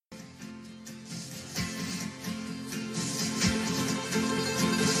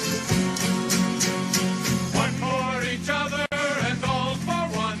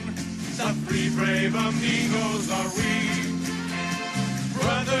are we,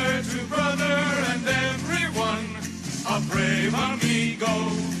 brother to brother and everyone, a brave amigo.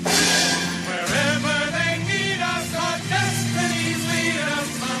 Wherever they need us, our destinies lead us,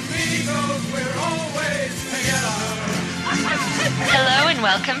 amigos, we're always together. Hello and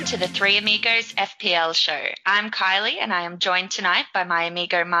welcome to the Three Amigos FPL show. I'm Kylie and I am joined tonight by my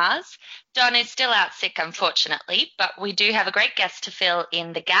amigo Mars. Don is still out sick, unfortunately, but we do have a great guest to fill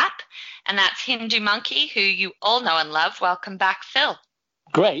in the gap, and that's Hindu Monkey, who you all know and love. Welcome back, Phil.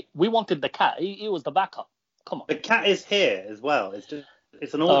 Great. We wanted the cat. He was the backup. Come on. The cat is here as well.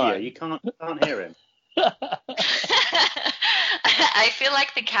 It's an audio. Right. You can't hear him. I feel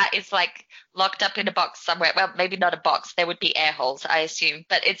like the cat is like locked up in a box somewhere. Well, maybe not a box. There would be air holes, I assume.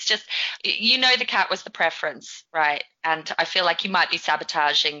 But it's just, the cat was the preference, right? And I feel like you might be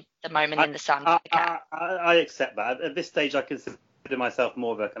sabotaging the moment in the sun for the cat. I accept that. At this stage, I consider myself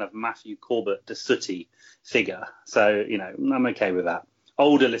more of a kind of Matthew Corbett de Sooty figure. So, I'm okay with that.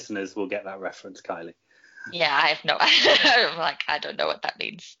 Older listeners will get that reference, Kylie. Yeah, I have no idea. I don't know what that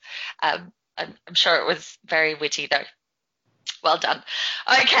means. I'm sure it was very witty, though. Well done.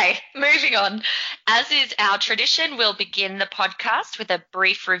 Okay, moving on. As is our tradition, we'll begin the podcast with a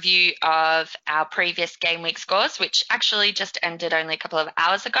brief review of our previous game week scores, which actually just ended only a couple of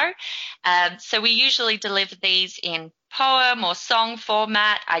hours ago. So we usually deliver these in poem or song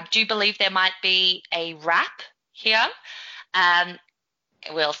format. I do believe there might be a rap here.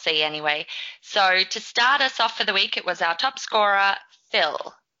 We'll see anyway. So to start us off for the week, it was our top scorer,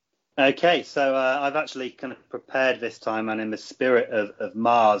 Phil. Okay, so I've actually kind of prepared this time, and in the spirit of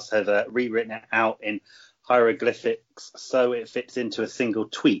Mars, have rewritten it out in hieroglyphics so it fits into a single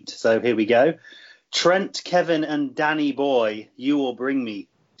tweet. So here we go. Trent, Kevin and Danny Boy, you will bring me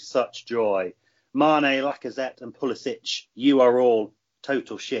such joy. Mane, Lacazette and Pulisic, you are all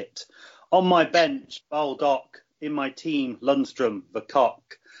total shit. On my bench, Baldock. In my team, Lundstrom, the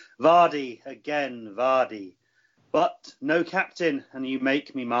cock. Vardy, again, Vardy. But no captain, and you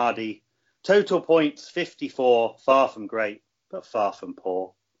make me Mardy. Total points, 54. Far from great, but far from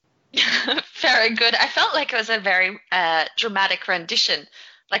poor. Very good. I felt like it was a very dramatic rendition.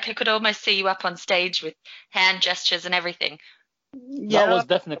 Like I could almost see you up on stage with hand gestures and everything. Yeah, that was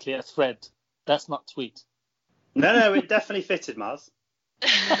definitely a thread. That's not tweet. No, it definitely fitted, Mars.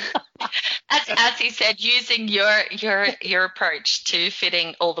 As he said, using your approach to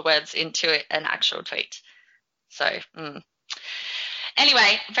fitting all the words into an actual tweet. So,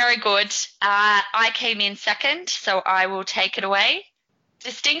 Anyway, very good. I came in second, so I will take it away.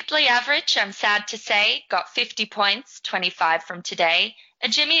 Distinctly average, I'm sad to say, got 50 points, 25 from today. A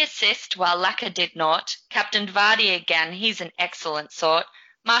Jimmy assist while Laka did not. Captain Vardy again, he's an excellent sort.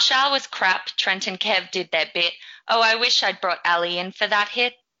 Martial was crap, Trent and Kev did their bit. Oh, I wish I'd brought Ali in for that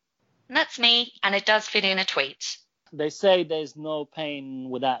hit. And that's me, and it does fit in a tweet. They say there's no pain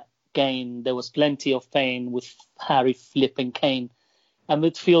without gain. There was plenty of pain with Harry flipping Kane. A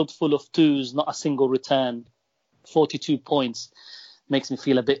midfield full of twos, not a single return. 42 points. Makes me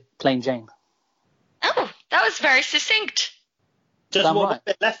feel a bit plain Jane. Oh, that was very succinct. Just Damn a right.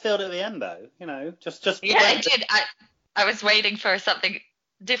 bit left field at the end, though. Just. Yeah, I did. I was waiting for something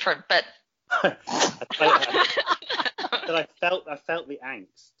different, but I felt the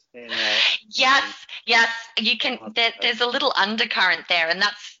angst. Yes, you can. There's a little undercurrent there, and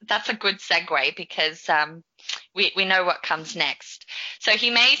that's a good segue because we know what comes next. So he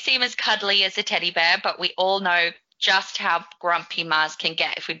may seem as cuddly as a teddy bear, but we all know just how grumpy Mars can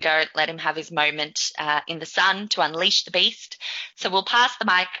get if we don't let him have his moment in the sun to unleash the beast. So we'll pass the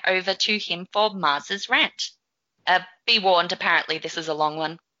mic over to him for Mars's rant. Be warned, apparently this is a long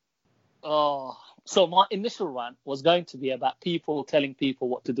one. Oh, so my initial rant was going to be about people telling people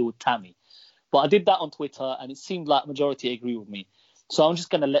what to do with Tammy. But I did that on Twitter, and it seemed like majority agree with me. So I'm just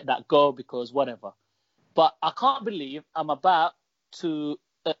going to let that go because whatever. But I can't believe I'm about to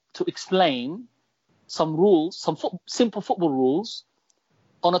explain some rules, some simple football rules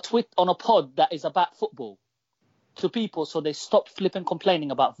on a pod that is about football to people so they stop flipping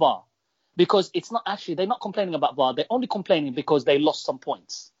complaining about VAR. Because it's not actually, they're not complaining about VAR. They're only complaining because they lost some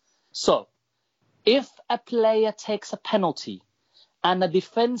points. So if a player takes a penalty and a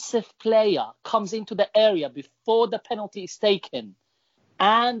defensive player comes into the area before the penalty is taken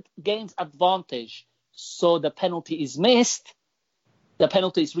and gains advantage, so the penalty is missed, the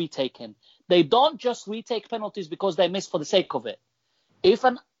penalty is retaken. They don't just retake penalties because they miss for the sake of it. If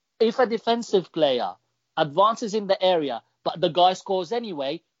a defensive player advances in the area, but the guy scores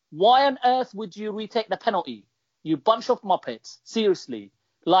anyway, why on earth would you retake the penalty? You bunch of muppets. Seriously.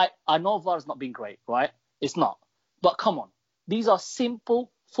 Like, I know VAR's not been great, right? It's not. But come on. These are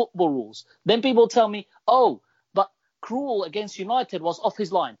simple football rules. Then people tell me, oh, Krul against United was off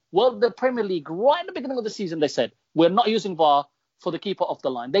his line. Well, the Premier League, right at the beginning of the season, they said, we're not using VAR for the keeper off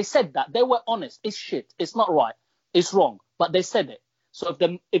the line. They said that. They were honest. It's shit. It's not right. It's wrong. But they said it. So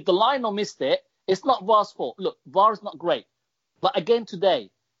if the liner missed it, it's not VAR's fault. Look, VAR is not great. But again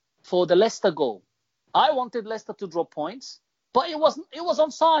today, for the Leicester goal, I wanted Leicester to drop points, but it was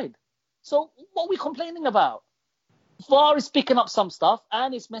onside. So what are we complaining about? VAR is picking up some stuff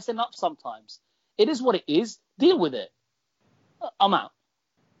and it's messing up sometimes. It is what it is. Deal with it. I'm out.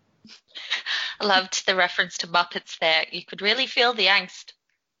 I loved the reference to Muppets there. You could really feel the angst.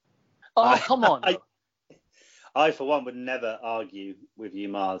 Oh, come on. I, for one, would never argue with you,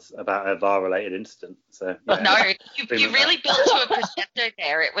 Mars, about a VAR-related incident. So yeah, No, you really built to a crescendo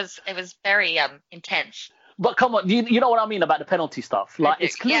there. It was very intense. But come on, you know what I mean about the penalty stuff. Like,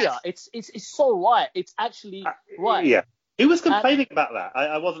 it's clear. Yes. It's so right. It's actually right. Yeah. Who was complaining about that?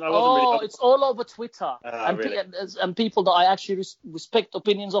 I wasn't really. It's all over Twitter Really? and people that I actually respect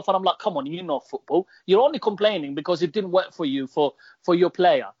opinions of. And I'm like, come on, you know football. You're only complaining because it didn't work for you for your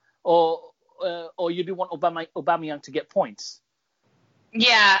player, or you didn't want Aubameyang to get points.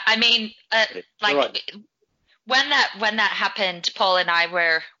 Yeah, I mean, like right. when that happened, Paul and I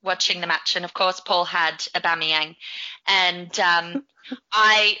were watching the match, and of course Paul had Aubameyang, and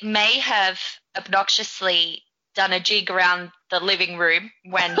I may have obnoxiously done a jig around the living room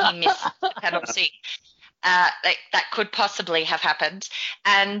when he missed the penalty. That could possibly have happened,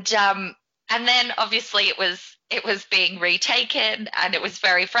 and then obviously it was being retaken, and it was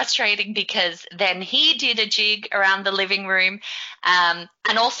very frustrating because then he did a jig around the living room, and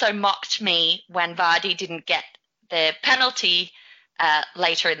also mocked me when Vardy didn't get the penalty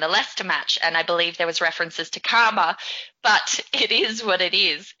later in the Leicester match, and I believe there was references to karma, but it is what it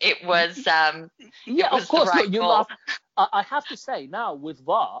is. It was it was of course. the right Look, you call. laugh. I have to say now with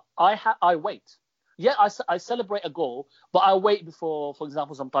VAR, I wait. Yeah, I celebrate a goal, but I wait before, for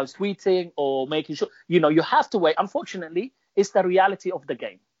example, sometimes tweeting or making sure. You have to wait. Unfortunately, it's the reality of the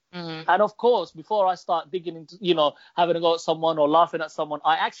game. Mm. And of course, before I start digging into, having a go at someone or laughing at someone,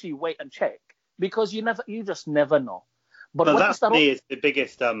 I actually wait and check because you just never know. But No, when that for me is the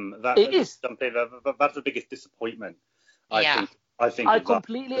biggest. It is something that's the biggest disappointment. I think I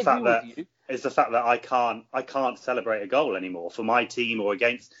completely agree with you. It's the fact that I can't celebrate a goal anymore for my team or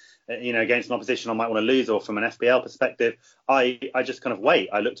against an opposition I might want to lose, or from an FPL perspective, I just kind of wait.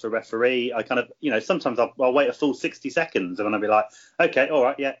 I look to a referee. I kind of, sometimes I'll wait a full 60 seconds and then I'll be like, okay, all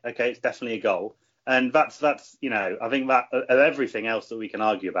right, yeah, okay, it's definitely a goal. And that's I think that of everything else that we can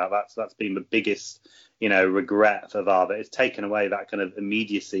argue about, that's been the biggest, regret for VAR, that it's taken away that kind of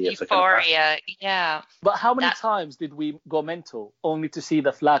immediacy of Euphoria, yeah. But how many times did we go mental only to see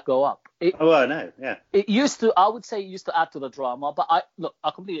the flag go up? I know, yeah. I would say it used to add to the drama, but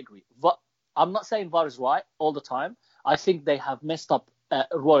I completely agree. But I'm not saying VAR is right all the time. I think they have messed up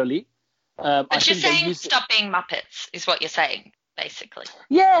royally. But you're saying stop being Muppets, is what you're saying, basically.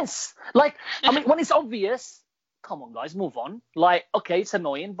 Yes. Like, I mean, when it's obvious, come on, guys, move on. Like, okay, it's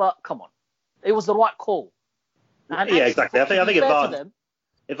annoying, but come on. It was the right call. And yeah, exactly. I think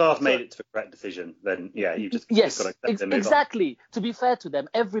if VAR's So- made it to the correct decision, then yeah, you've just got to accept it and move on. exactly. To be fair to them,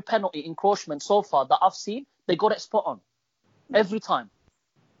 every penalty encroachment so far that I've seen, they got it spot on every time.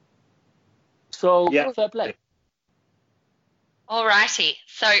 So fair play. Alrighty.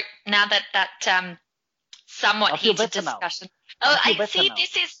 So now that somewhat I feel heated better now. discussion. I Oh, feel I better see. now.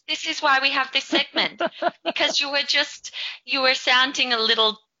 This is why we have this segment, because you were sounding a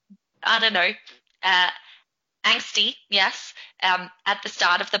little, I don't know, angsty, yes, at the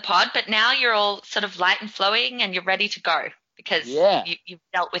start of the pod, but now you're all sort of light and flowing and you're ready to go because you've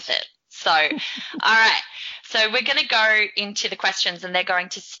dealt with it. So, all right. So we're going to go into the questions and they're going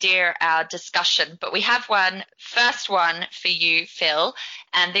to steer our discussion. But we have first one for you, Phil,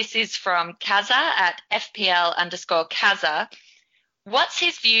 and this is from Kaza at FPL_Kaza. What's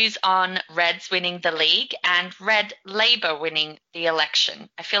his views on Reds winning the league and Red Labour winning the election?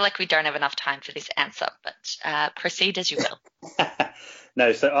 I feel like we don't have enough time for this answer, but proceed as you will.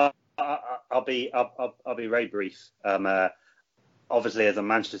 No, so I'll be very brief. Obviously, as a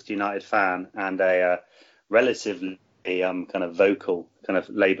Manchester United fan and a relatively kind of vocal kind of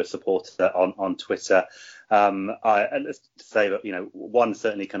Labour supporter on Twitter, let's say that one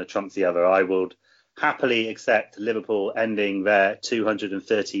certainly kind of trumps the other. I would happily accept Liverpool ending their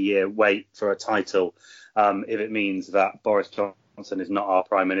 230-year wait for a title if it means that Boris Johnson is not our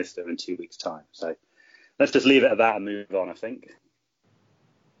Prime Minister in 2 weeks' time. So let's just leave it at that and move on, I think.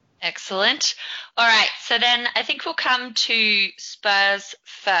 Excellent. All right, so then I think we'll come to Spurs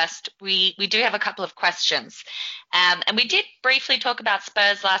first. We do have a couple of questions. And we did briefly talk about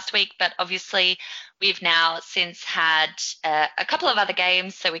Spurs last week, but obviously we've now since had a couple of other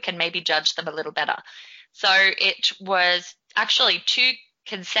games, so we can maybe judge them a little better. So it was actually 2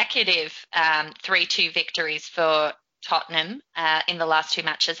 consecutive 3-2 victories for Tottenham in the last 2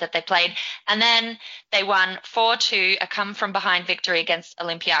 matches that they played. And then they won 4-2, a come-from-behind victory against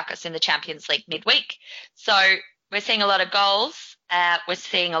Olympiacos in the Champions League midweek. So we're seeing a lot of goals. We're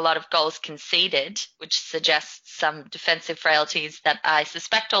seeing a lot of goals conceded, which suggests some defensive frailties that I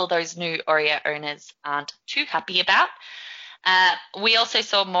suspect all those new Aurier owners aren't too happy about. We also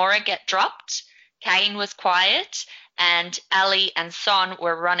saw Moura get dropped. Kane was quiet. And Ali and Son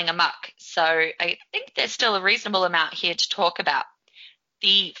were running amok. So I think there's still a reasonable amount here to talk about.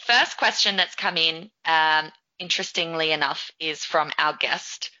 The first question that's come in, interestingly enough, is from our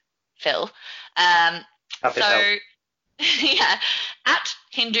guest, Phil. At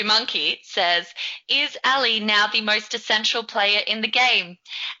Hindu Monkey says, is Ali now the most essential player in the game?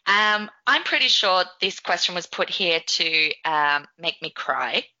 I'm pretty sure this question was put here to make me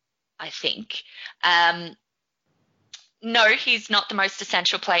cry, I think. No, he's not the most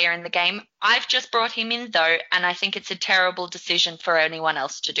essential player in the game. I've just brought him in, though, and I think it's a terrible decision for anyone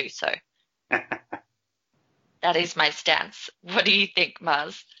else to do so. That is my stance. What do you think,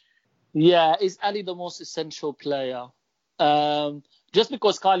 Mars? Yeah, is Ali the most essential player? Just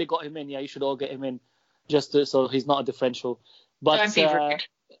because Kylie got him in, you should all get him in, so he's not a differential. But don't be rude.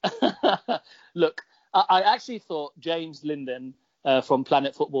 Look, I actually thought James Linden from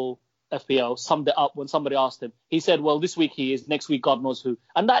Planet Football FPL summed it up when somebody asked him. He said, well, this week he is, next week God knows who.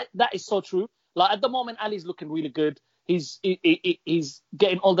 And that is so true. Like, at the moment, Ali's looking really good. He's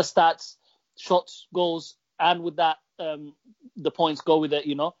getting all the stats, shots, goals, and with that, the points go with it,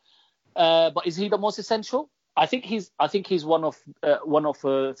 But is he the most essential? I think he's one of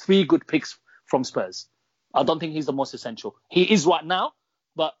 3 good picks from Spurs. I don't think he's the most essential. He is right now,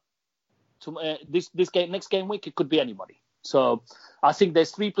 but next game week, it could be anybody. So I think there's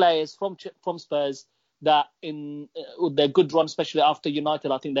 3 players from Spurs that in their good run, especially after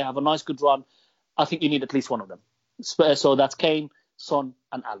United, I think they have a nice good run. I think you need at least one of them. So that's Kane, Son,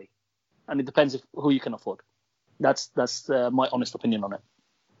 and Ali. And it depends who you can afford. That's my honest opinion on it.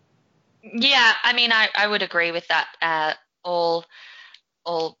 Yeah, I mean, I would agree with that. All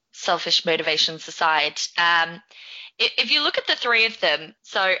selfish motivations aside, if you look at the 3 of them,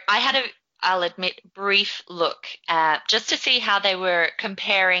 so I had I'll admit, brief look just to see how they were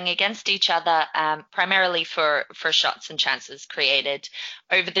comparing against each other, primarily for shots and chances created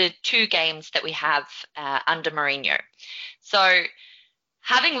over the 2 games that we have under Mourinho. So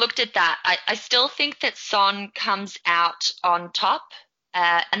having looked at that, I still think that Son comes out on top,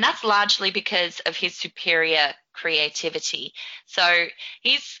 and that's largely because of his superior creativity. So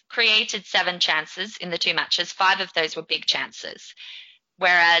he's created 7 chances in the 2 matches. 5 of those were big chances.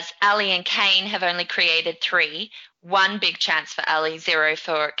 Whereas Ali and Kane have only created 3, 1 big chance for Ali, 0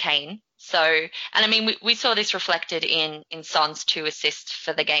 for Kane. So, and I mean, we saw this reflected in Son's 2 assists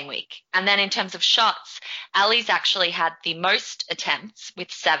for the game week. And then in terms of shots, Ali's actually had the most attempts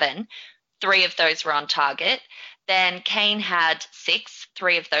with 7. 3 of those were on target. Then Kane had 6,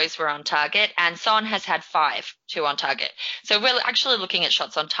 3 of those were on target, and Son has had 5, 2 on target. So we're actually looking at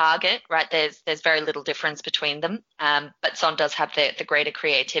shots on target, right? There's very little difference between them, but Son does have the greater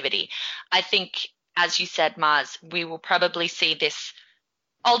creativity. I think, as you said, Mars, we will probably see this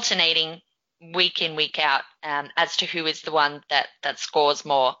alternating week in, week out as to who is the one that scores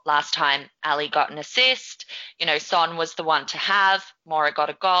more. Last time, Ali got an assist. Son was the one to have. Moura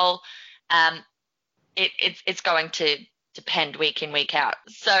got a goal. It's going to depend week in, week out.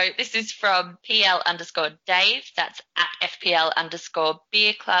 So this is from PL_Dave. That's at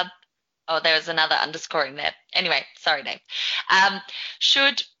FPL_Beer Club. Oh, there's another underscore in there. Anyway, sorry, Dave.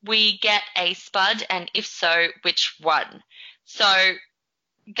 Should we get a Spud? And if so, which one? So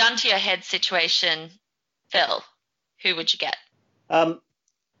gun to your head situation, Phil, who would you get?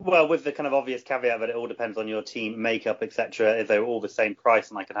 Well, with the kind of obvious caveat that it all depends on your team makeup, etc. If they were all the same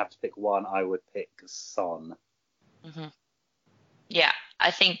price and I could have to pick one, I would pick Son. Mm-hmm. Yeah, I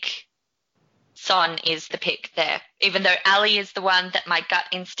think Son is the pick there, even though Ali is the one that my gut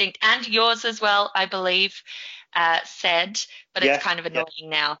instinct and yours as well, I believe, said. But it's kind of annoying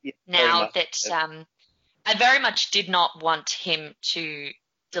now that I very much did not want him to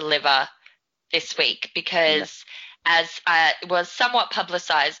deliver this week because as it was somewhat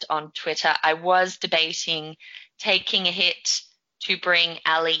publicized on Twitter, I was debating taking a hit to bring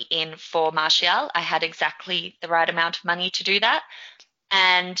Ali in for Martial. I had exactly the right amount of money to do that.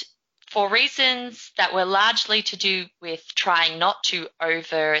 And for reasons that were largely to do with trying not to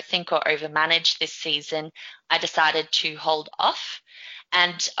overthink or overmanage this season, I decided to hold off.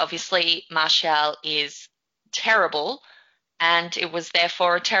 And obviously, Martial is terrible, and it was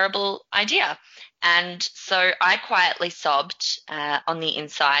therefore a terrible idea. And so I quietly sobbed on the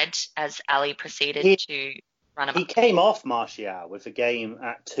inside as Ali proceeded to run him He up. came off Martial with the game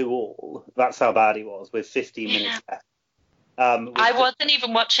at 2-2. That's how bad he was, with 15 minutes left. I wasn't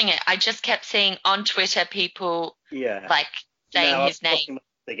even watching it. I just kept seeing on Twitter people saying his name. Watching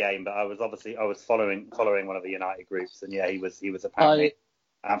the game, but I was following one of the United groups, and he was apparently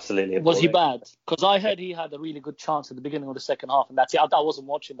absolutely appalling. Was he bad? Because I heard he had a really good chance at the beginning of the second half, and that's it. I wasn't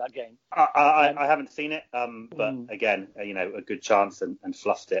watching that game. I haven't seen it, but again, a good chance and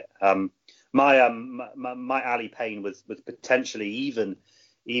fluffed it. My Ali Payne was potentially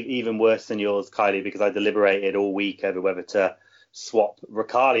even worse than yours, Kylie, because I deliberated all week over whether to swap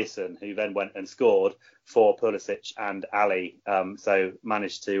Richarlison, who then went and scored, for Pulisic and Ali. So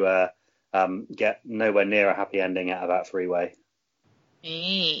managed to get nowhere near a happy ending out of that three-way.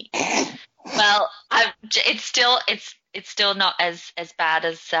 Well, it's still not as bad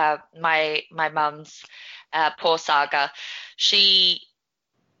as my mum's poor saga. She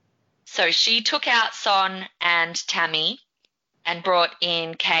took out Son and Tammy and brought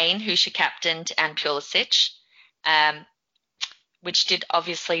in Kane, who she captained, and Pulisic, which did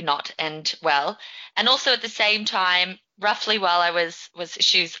obviously not end well. And also at the same time, roughly while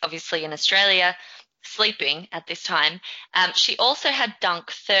she was obviously in Australia, sleeping at this time, she also had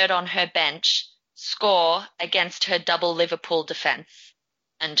Dunk third on her bench score against her double Liverpool defence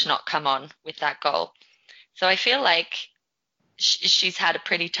and not come on with that goal. So I feel like she's had a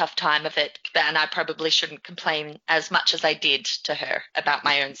pretty tough time of it, and I probably shouldn't complain as much as I did to her about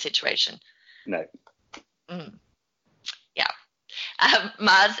my own situation. No. Yeah.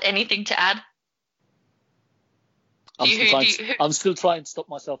 Mars, anything to add? I'm still trying to stop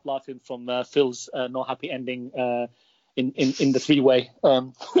myself laughing from Phil's not happy ending in the three-way.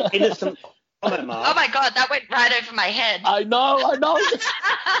 Innocent comment, Mark. Oh my God, that went right over my head. I know.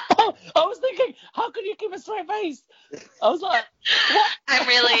 I was thinking, how could you keep a straight face? I was like, what?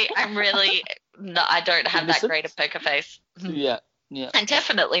 I'm really, no, I don't have that great a poker face. Yeah. And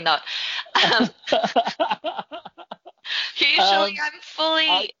definitely not. Usually I'm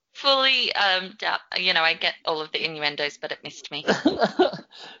fully, I get all of the innuendos, but it missed me.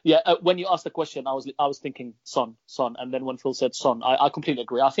 Yeah, when you asked the question, I was thinking Son, and then when Phil said Son, I completely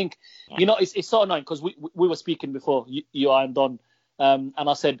agree. I think, it's so annoying because we were speaking before, you and Don, and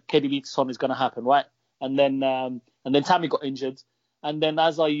I said KDB Son is going to happen, right? And then Tammy got injured, and then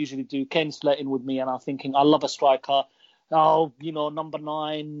as I usually do, Ken let in with me, and I'm thinking I love a striker. Oh, number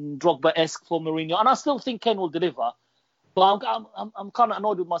 9, Drogba-esque for Mourinho, and I still think Ken will deliver. But I'm kind of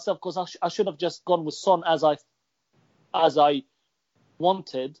annoyed with myself because I should have just gone with Son as I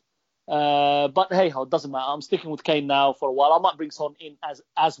wanted. But hey ho, it doesn't matter. I'm sticking with Kane now for a while. I might bring Son in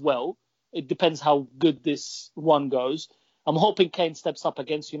as well. It depends how good this one goes. I'm hoping Kane steps up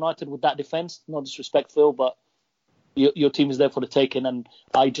against United with that defense. No disrespect, Phil, but your team is there for the taking. And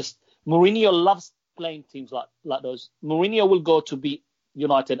Mourinho loves playing teams like those. Mourinho will go to beat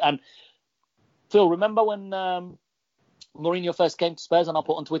United. And Phil, remember when Mourinho first came to Spurs and I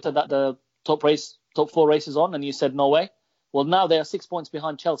put on Twitter that the top 4 race is on and you said no way? Well, now they are 6 points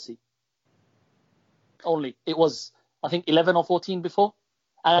behind Chelsea. Only. It was, I think, 11 or 14 before.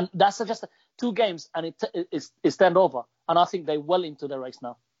 And that's just 2 games and it's turned over. And I think they're well into the race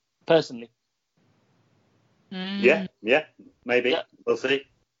now, personally. Yeah, maybe. Yeah. We'll see.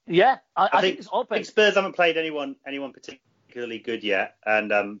 Yeah, I think it's open. I think Spurs haven't played anyone particularly good yet,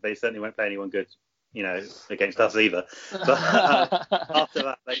 and they certainly won't play anyone good, against us either. But after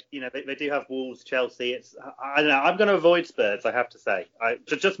that, they do have Wolves, Chelsea. I don't know. I'm going to avoid Spurs, I have to say.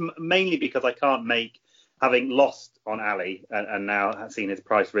 Just mainly because I can't having lost on Ali and now seen his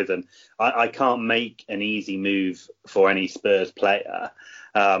price risen, I can't make an easy move for any Spurs player,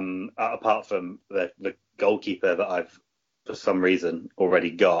 apart from the goalkeeper that I've for some reason already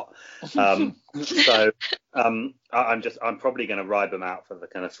got. I'm probably going to ride them out for the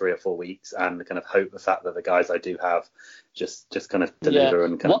kind of 3 or 4 weeks and kind of hope the fact that the guys I do have just kind of deliver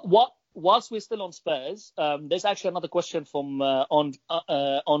and kind of. Whilst we're still on Spurs, there's actually another question from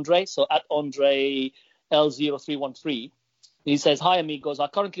Andre. So at Andre L0313, he says, "Hi amigos, I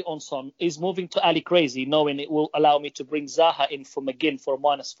currently own Son. Is moving to Ali crazy, knowing it will allow me to bring Zaha in for McGinn for a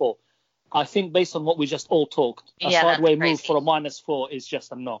 -4? I think based on what we just all talked, a sideway move for a -4 is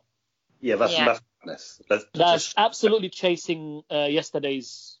just a no. Yeah, that's madness. That's absolutely chasing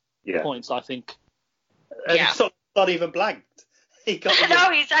yesterday's points, I think. It's not even blanked. He got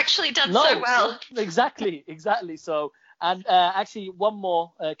No, he's actually done No, so well. exactly. So, and actually, one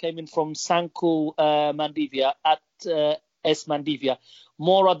more came in from Sanku Mandivia at S Mandivia.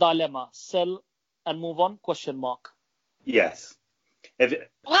 Mora dilemma: sell and move on? Question mark. Yes. Well,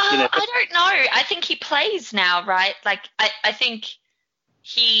 I don't know. I think he plays now, right? Like, I think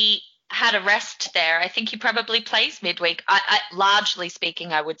he had a rest there. I think he probably plays midweek. Largely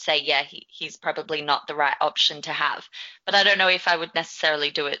speaking, I would say, yeah, he's probably not the right option to have. But I don't know if I would necessarily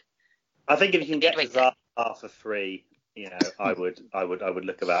do it. I think if you can get midweek Zaha for free, I would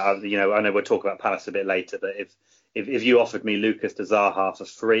look about. I know we'll talk about Palace a bit later, but if you offered me Lucas to Zaha for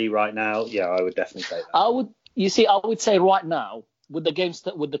free right now, yeah, I would definitely take that. I would say right now, with the games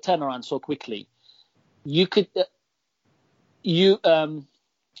with the turnaround so quickly, you could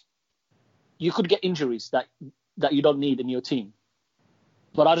get injuries that you don't need in your team.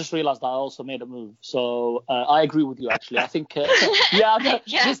 But I just realized that I also made a move. So I agree with you, actually. I think,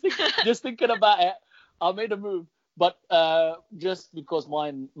 just thinking about it, I made a move. But just because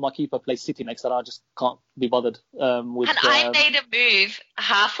my keeper plays City next, that I just can't be bothered with. And I made a move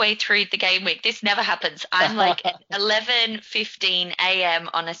halfway through the game week. This never happens. I'm like 11:15 a.m.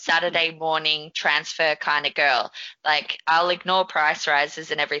 on a Saturday morning transfer kind of girl. Like, I'll ignore price rises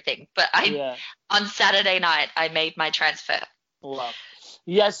and everything. But on Saturday night, I made my transfer. Wow.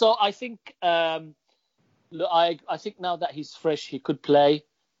 Yeah, so I think I think now that he's fresh, he could play.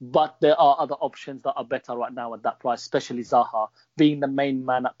 But there are other options that are better right now at that price, especially Zaha, being the main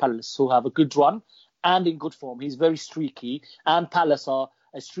man at Palace, who have a good run and in good form. He's very streaky, and Palace are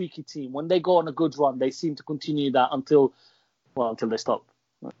a streaky team. When they go on a good run, they seem to continue that until they stop.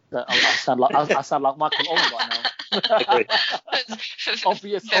 I sound like Michael Owen right now.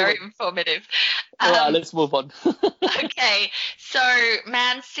 Obvious. Very informative. All right, let's move on. Okay, so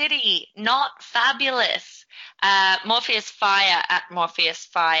Man City, not fabulous. Morpheus Fire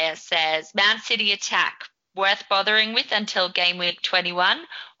says, Man City attack, worth bothering with until game week 21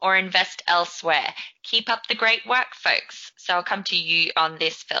 or invest elsewhere? Keep up the great work, folks. So I'll come to you on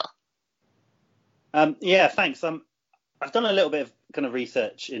this, Phil. Yeah, thanks. I've done a little bit of kind of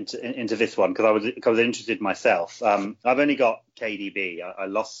research into this one because I was interested myself. I've only got KDB. I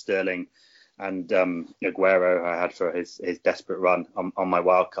lost Sterling and Aguero I had for his desperate run on my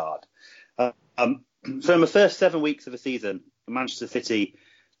wild card. So in the first 7 weeks of the season, Manchester City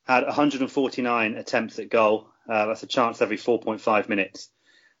had 149 attempts at goal. That's a chance every 4.5 minutes.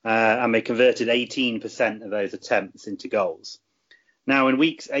 And they converted 18% of those attempts into goals. Now, in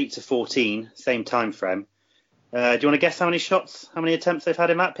weeks 8 to 14, same time frame, do you want to guess how many attempts they've had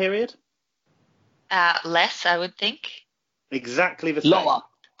in that period? Less, I would think. Exactly the same. Lower.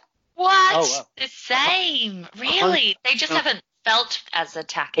 What? Oh, wow. The same? Really? They just haven't felt as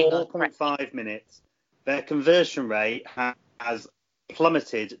attacking. 4.5 minutes. Their conversion rate has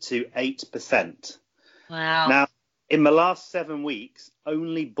plummeted to 8%. Wow. Now, in the last 7 weeks,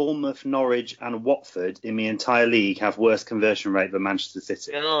 only Bournemouth, Norwich and Watford in the entire league have worse conversion rate than Manchester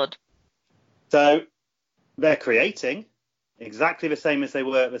City. Good. So they're creating exactly the same as they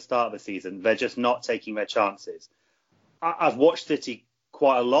were at the start of the season. They're just not taking their chances. I've watched City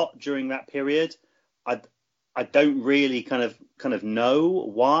quite a lot during that period. I don't really kind of know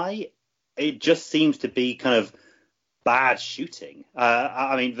why. It just seems to be kind of bad shooting.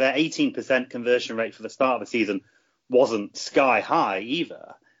 I mean, their 18% conversion rate for the start of the season wasn't sky high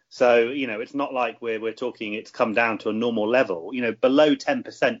either. So, it's not like we're talking it's come down to a normal level. Below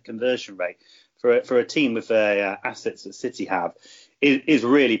 10% conversion rate for a team with the assets that City have is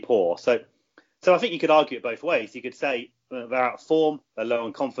really poor. So I think you could argue it both ways. You could say they're out of form, they're low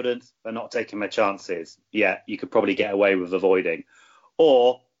on confidence, they're not taking their chances. Yeah, you could probably get away with avoiding.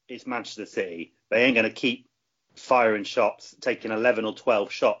 Or it's Manchester City. They ain't going to keep firing shots, taking 11 or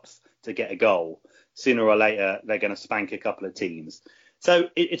 12 shots to get a goal. Sooner or later, they're going to spank a couple of teams. So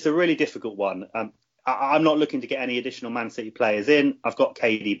it's a really difficult one. I'm not looking to get any additional Man City players in. I've got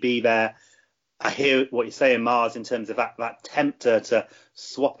KDB there. I hear what you're saying, Mars, in terms of that tempter to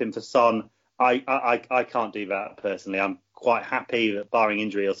swap him for Son. I can't do that personally. I'm quite happy that barring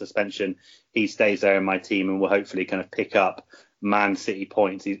injury or suspension, he stays there in my team and will hopefully kind of pick up Man City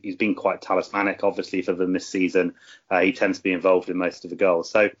points. He's been quite talismanic, obviously, for them this season. He tends to be involved in most of the goals.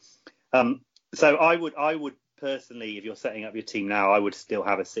 So I would personally, if you're setting up your team now, I would still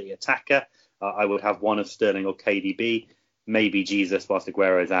have a City attacker. I would have one of Sterling or KDB, maybe Jesus whilst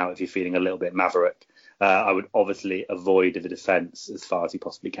Aguero's out if you're feeling a little bit maverick. I would obviously avoid the defence as far as you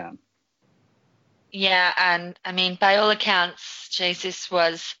possibly can. Yeah, and I mean, by all accounts, Jesus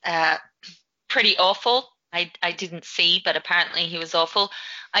was pretty awful. I didn't see, but apparently he was awful.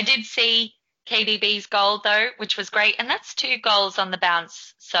 I did see KDB's goal, though, which was great. And that's 2 goals on the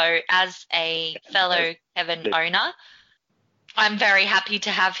bounce. So as a fellow Kevin owner, I'm very happy to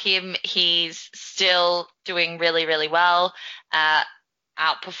have him. He's still doing really, really well,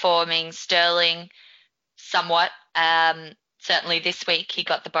 outperforming Sterling somewhat. Certainly this week he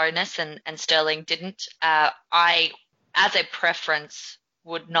got the bonus and Sterling didn't. I, as a preference,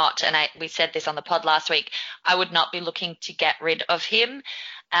 would not, and we said this on the pod last week, I would not be looking to get rid of him.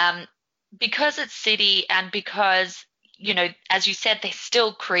 Because it's City and because, you know, as you said, they're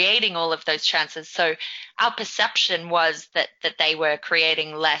still creating all of those chances. So our perception was that they were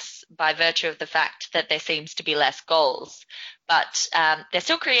creating less by virtue of the fact that there seems to be less goals. But they're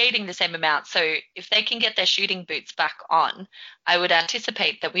still creating the same amount. So if they can get their shooting boots back on, I would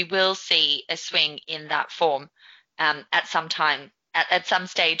anticipate that we will see a swing in that form at some time, at some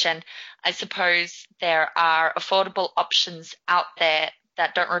stage. And I suppose there are affordable options out there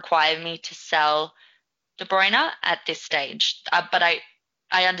that don't require me to sell De Bruyne at this stage. But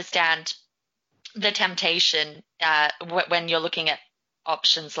I understand the temptation when you're looking at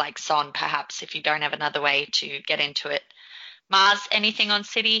options like Son, perhaps, if you don't have another way to get into it. Mars, anything on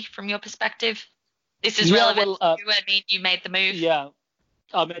City from your perspective? This is relevant to you. I mean, you made the move. Yeah,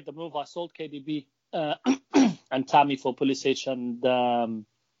 I made the move. I sold KDB and Tammy for Pulisic and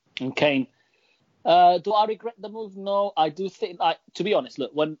Kane. Do I regret the move? No, I do think. To be honest,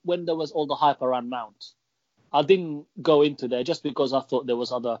 look, when there was all the hype around Mount, I didn't go into there just because I thought there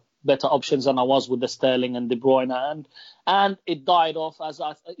was other better options than I was with the Sterling and De Bruyne, and it died off as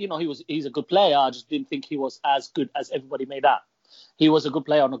he's a good player. I just didn't think he was as good as everybody made out. He was a good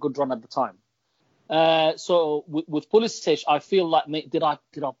player on a good run at the time. So with Pulisic, I feel like, did I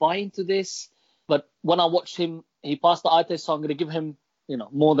buy into this? But when I watched him, he passed the eye test, so I'm going to give him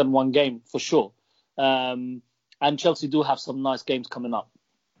more than one game for sure. And Chelsea do have some nice games coming up.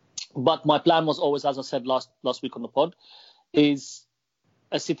 But my plan was always, as I said last week on the pod, is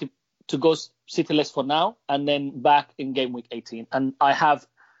a City to go City-less for now and then back in game week 18. And I have,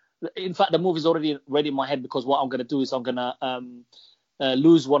 in fact, the move is already ready in my head because what I'm going to do is I'm going to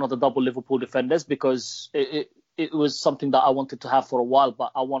lose one of the double Liverpool defenders because it was something that I wanted to have for a while,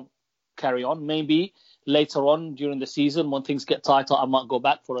 but I won't carry on. Maybe later on during the season when things get tighter, I might go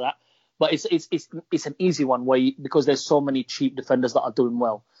back for that. But it's an easy one because there's so many cheap defenders that are doing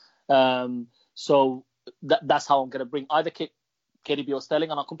well. So that's how I'm going to bring either KDB or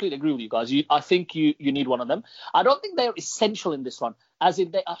Sterling, and I completely agree with you guys. I think you need one of them. I don't think they're essential in this one, as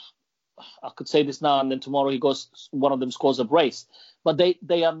in I could say this now and then tomorrow one of them scores a brace, but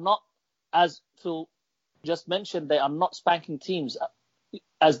they are not, as Phil just mentioned, they are not spanking teams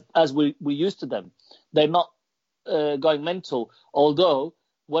as we used to them. They're not going mental, although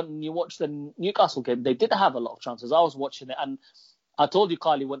when you watch the Newcastle game, they did have a lot of chances. I was watching it, and I told you,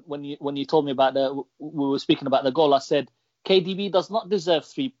 Kylie, when you told me about we were speaking about the goal, I said KDB does not deserve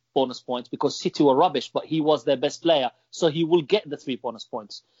 3 bonus points because City were rubbish, but he was their best player, so he will get the 3 bonus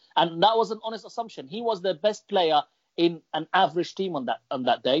points. And that was an honest assumption. He was their best player in an average team on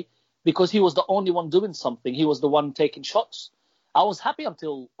that day because he was the only one doing something. He was the one taking shots. I was happy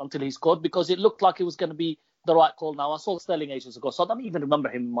until he scored because it looked like it was going to be the right call. Now, I saw Sterling ages ago, so I don't even remember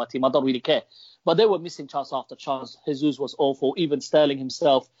him in my team. I don't really care. But they were missing chance after chance. Jesus was awful. Even Sterling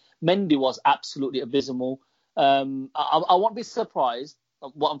himself. Mendy was absolutely abysmal. I won't be surprised.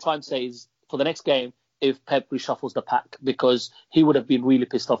 What I'm trying to say is for the next game, if Pep reshuffles the pack, because he would have been really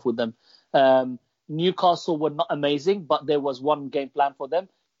pissed off with them. Newcastle were not amazing, but there was one game plan for them.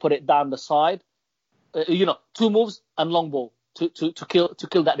 Put it down the side. 2 moves and long ball to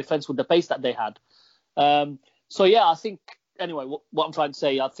kill that defense with the pace that they had. So yeah, I think anyway. What I'm trying to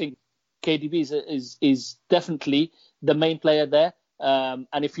say, I think KDB is definitely the main player there.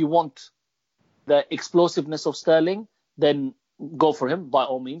 And if you want the explosiveness of Sterling, then go for him by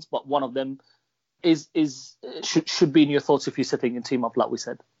all means. But one of them should be in your thoughts if you're sitting in team up, like we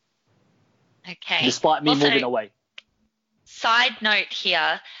said. Okay. Despite me moving away. Side note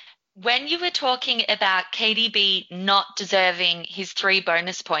here. When you were talking about KDB not deserving his 3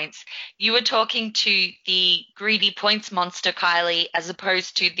 bonus points, you were talking to the greedy points monster, Kylie, as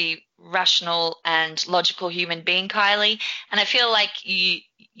opposed to the rational and logical human being, Kylie. And I feel like you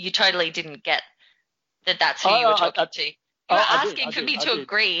totally didn't get that that's who you were talking to. You were asking for me to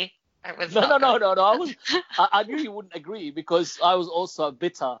agree. No. I knew you wouldn't agree because I was also a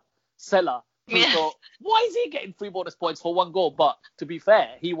bitter seller. Who thought, why is he getting 3 bonus points for 1 goal? But to be fair,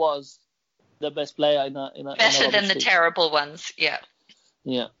 he was the best player in a better than the terrible ones. Yeah.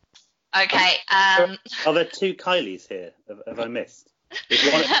 Yeah. Okay. Are there 2 Kylies here? Have I missed?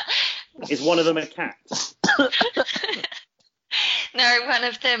 Is one of them a cat? No, one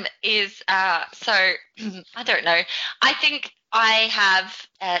of them is so I don't know. I think I have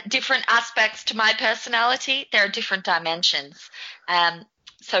different aspects to my personality. There are different dimensions.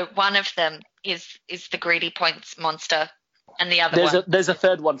 So one of them is the greedy points monster, and the other There's a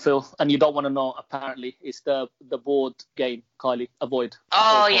third one, Phil, and you don't want to know. Apparently, it's the board game. Kylie, avoid. Oh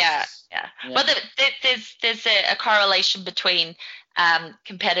at all yeah, costs. yeah. Yeah. Well, there's a correlation between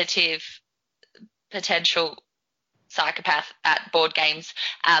competitive potential psychopath at board games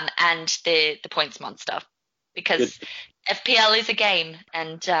and the points monster, because Good. FPL is a game,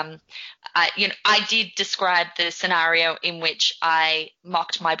 and I did describe the scenario in which I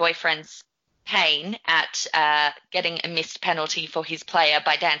mocked my boyfriend's pain at getting a missed penalty for his player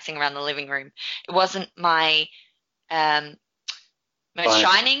by dancing around the living room. It wasn't my most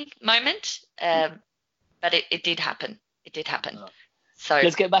shining moment, but it did happen. It did happen. Oh. So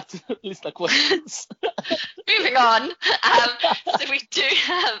Let's get back to the list of questions. moving on. So we do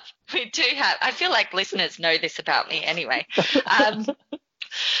have. I feel like listeners know this about me anyway.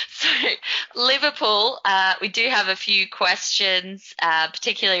 So Liverpool, we do have a few questions,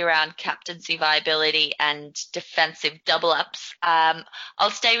 particularly around captaincy viability and defensive double-ups.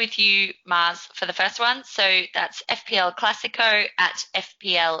 I'll stay with you, Mars, for the first one. So that's FPL Classico at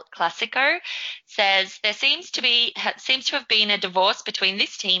FPL Classico. Says there seems to have been a divorce between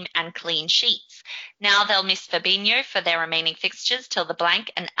this team and clean sheets. Now they'll miss Fabinho for their remaining fixtures till the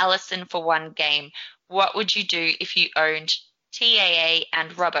blank and Alisson for one game. What would you do if you owned TAA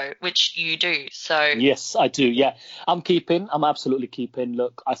and Robbo, which you do? So Yes, I do. Yeah, I'm absolutely keeping.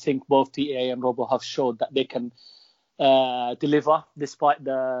 Look, I think both TAA and Robbo have showed that they can deliver despite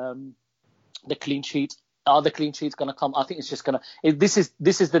the clean sheet. Are the clean sheets going to come? I think it's just going to. This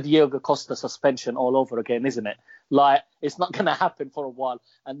is the Diego Costa suspension all over again, isn't it? Like, it's not going to happen for a while,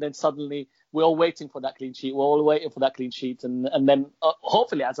 and then suddenly we're all waiting for that clean sheet. We're all waiting for that clean sheet, and then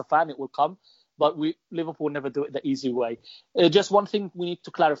hopefully, as a fan, it will come. But Liverpool never do it the easy way. Just one thing we need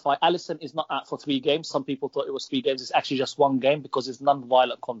to clarify: Alisson is not out for 3 games. Some people thought it was 3 games. It's actually just 1 game because it's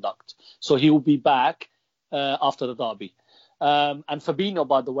non-violent conduct. So he will be back after the derby. And Fabinho,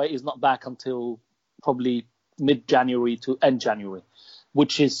 by the way, is not back until probably mid-January to end January,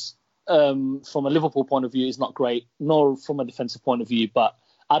 which is, from a Liverpool point of view, is not great, nor from a defensive point of view. But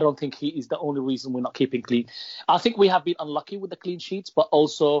I don't think he is the only reason we're not keeping clean. I think we have been unlucky with the clean sheets, but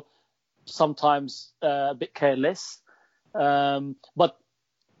also sometimes a bit careless. But,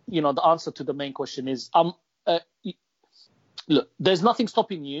 the answer to the main question is, look, there's nothing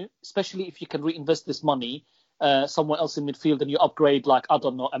stopping you, especially if you can reinvest this money somewhere else in midfield and you upgrade, like, I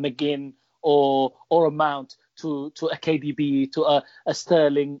don't know, a McGinn or a Mount to a KDB, to a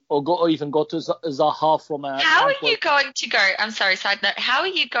Sterling, or even go to Zaha from a... How are you going to go, I'm sorry, side note, how are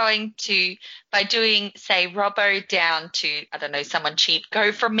you going to, by doing, say, Robbo down to, I don't know, someone cheap,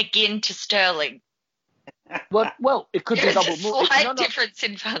 go from McGinn to Sterling? Well, it could be a double move. Slight difference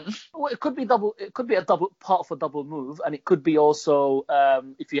in funds. Well, it could be double. It could be a double part of a double move, and it could be also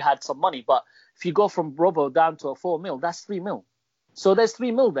if you had some money. But if you go from Robbo down to a 4 mil, that's 3 mil. So there's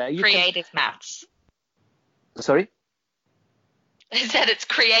 3 mil there. Creative maths. Sorry? I said it's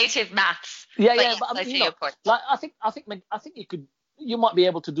creative maths. Yeah, But yes, but I see your point. Like, I think you might be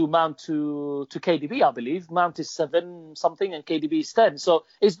able to do Mount to KDB. I believe Mount is 7 something and KDB is 10. So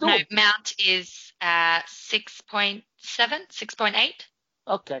it's doable. No, Mount is 6.7, 6.8.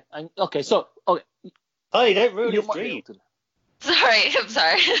 Okay. So okay. Oh, you don't ruin You his might be dream. able to. I'm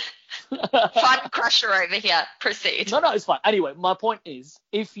sorry. Fun crusher over here. Proceed. No, it's fine. Anyway, my point is,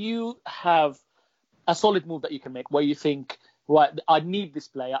 if you have a solid move that you can make where you think, right, I need this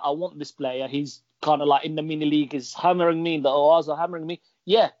player, I want this player, he's kind of like in the mini league, is hammering me, the ORs are hammering me,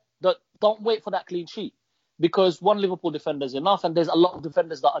 don't wait for that clean sheet. Because one Liverpool defender is enough, and there's a lot of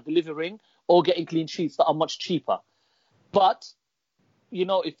defenders that are delivering or getting clean sheets that are much cheaper. But, if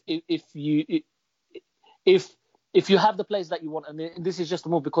you have the players that you want, and this is just a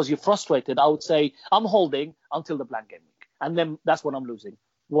move because you're frustrated, I would say I'm holding until the blank game week. And then that's when I'm losing.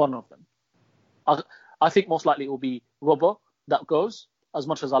 One of them. I think most likely it will be Robbo that goes, as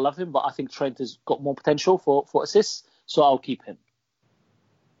much as I love him, but I think Trent has got more potential for assists, so I'll keep him.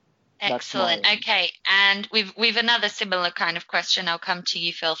 Excellent. Okay, and we've another similar kind of question. I'll come to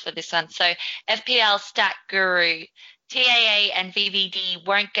you, Phil, for this one. So FPL Stat Guru, TAA and VVD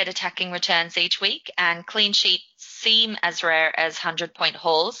won't get attacking returns each week, and clean sheets seem as rare as 100-point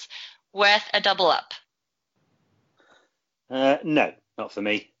hauls. Worth a double up? No, not for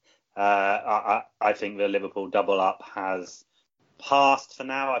me. I think the Liverpool double up has passed for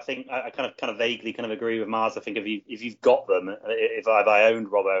now. I think I kind of vaguely agree with Mars. I think if you've got them, if I owned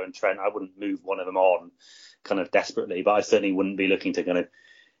Robbo and Trent, I wouldn't move one of them on. kind of desperately, but I certainly wouldn't be looking to kind of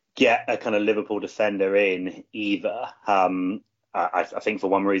get a kind of Liverpool defender in either. I think for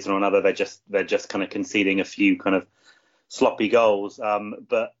one reason or another, they're just kind of conceding a few kind of sloppy goals.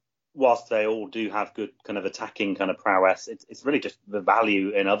 But whilst they all do have good kind of attacking kind of prowess, it's really just the value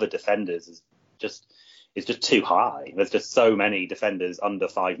in other defenders is just too high. There's just so many defenders under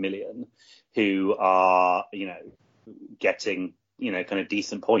 5 million who are, getting, kind of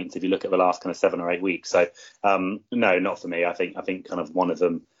decent points if you look at the last kind of 7 or 8 weeks. So, no, not for me. I think kind of one of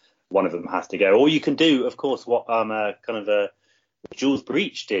them has to go. Or you can do, of course, what Jules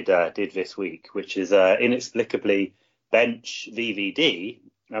Breach did this week, which is inexplicably bench VVD,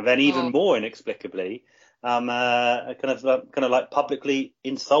 and then even more inexplicably, kind of like publicly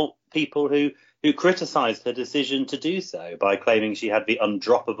insult people who criticised her decision to do so by claiming she had the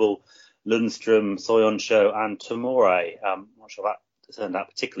undroppable Lundstrom, Soyuncu and Tomori. I'm not sure that turned out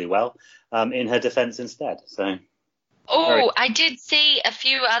particularly well in her defence instead. So. I did see a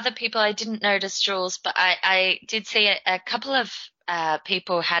few other people. I didn't notice Jules, but I did see a couple of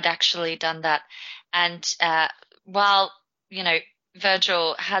people had actually done that. And while,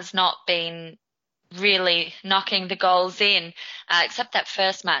 Virgil has not been really knocking the goals in, except that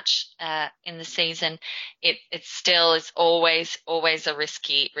first match in the season, it still is always a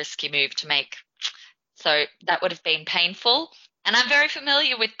risky move to make. So that would have been painful. And I'm very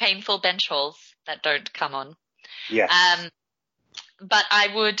familiar with painful bench hauls that don't come on. Yes. But I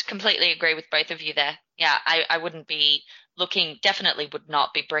would completely agree with both of you there. Yeah, I wouldn't be definitely would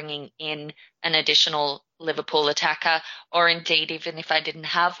not be bringing in an additional Liverpool attacker, or indeed, even if I didn't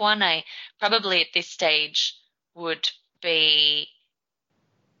have one, I probably at this stage would be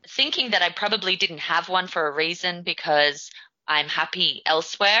thinking that I probably didn't have one for a reason, because I'm happy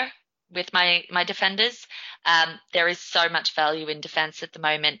elsewhere with my defenders. There is so much value in defence at the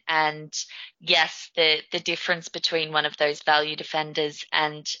moment, and yes, the difference between one of those value defenders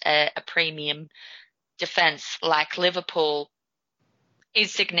and a premium defence like Liverpool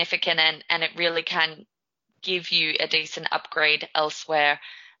is significant, and it really can give you a decent upgrade elsewhere.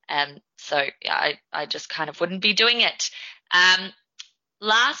 So yeah, I just kind of wouldn't be doing it.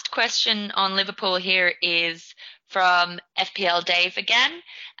 Last question on Liverpool here is from FPL Dave again.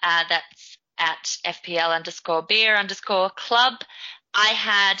 That's at FPL_beer_club. I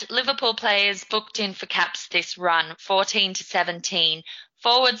had Liverpool players booked in for caps this run, 14 to 17.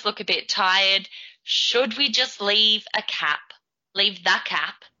 Forwards look a bit tired. Should we just leave the cap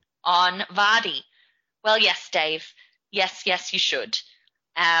on Vardy? Well, yes, Dave. Yes, you should.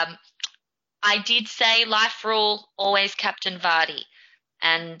 I did say life rule, always captain Vardy.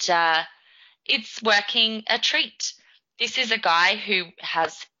 And it's working a treat. This is a guy who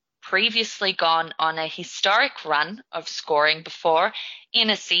has previously gone on a historic run of scoring before in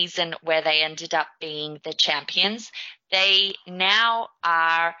a season where they ended up being the champions. They now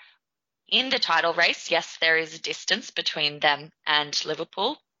are in the title race. Yes, there is a distance between them and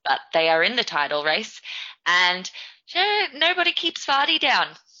Liverpool, but they are in the title race, and nobody keeps Vardy down.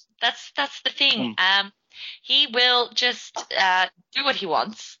 That's the thing. He will just do what he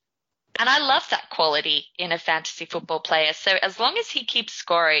wants. And I love that quality in a fantasy football player. So as long as he keeps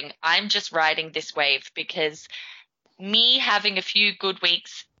scoring, I'm just riding this wave, because me having a few good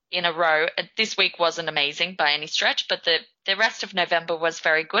weeks in a row, this week wasn't amazing by any stretch, but the rest of November was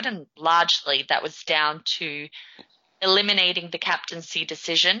very good, and largely that was down to eliminating the captaincy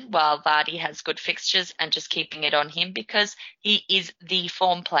decision while Vardy has good fixtures and just keeping it on him, because he is the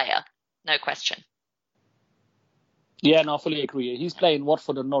form player, no question. Yeah, no, I fully agree. He's playing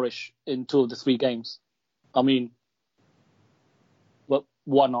Watford and Norwich in 2 of the 3 games. I mean, well,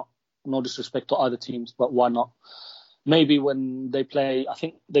 why not? No disrespect to other teams, but why not? Maybe when they play, I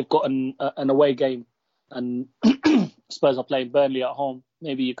think they've got an away game, and Spurs are playing Burnley at home.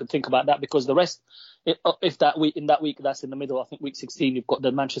 Maybe you could think about that, because the rest, if that week that's in the middle, I think week 16, you've got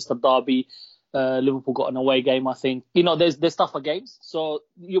the Manchester derby. Liverpool got an away game, I think. There's tougher games, so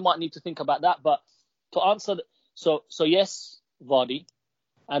you might need to think about that. But to answer, so yes, Vardy,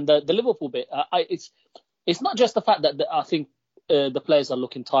 and the Liverpool bit, it's not just the fact that I think the players are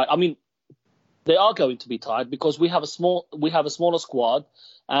looking tired. I mean, they are going to be tired because we have a smaller squad,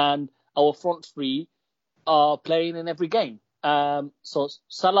 and our front three are playing in every game. So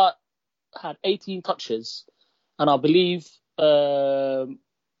Salah had 18 touches, and I believe Adrian,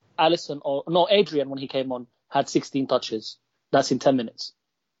 when he came on, had 16 touches. That's in 10 minutes.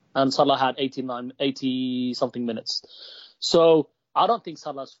 And Salah had 80 something minutes. So I don't think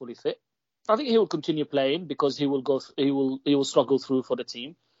Salah's fully fit. I think he will continue playing because he will struggle through for the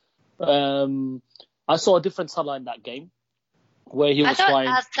team. I saw a different Salah in that game. where he I was thought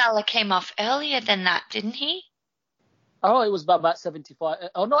flying. Salah came off earlier than that, didn't he? Oh, it was about 75.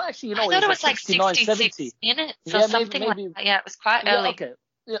 Oh, no, actually, you know, I thought it was like 69, 66 70. minutes or Yeah, something maybe. like that. Yeah, it was quite Yeah, early. okay.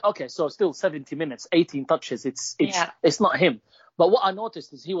 Yeah, okay, so still 70 minutes, 18 touches. It's Yeah. it's not him. But what I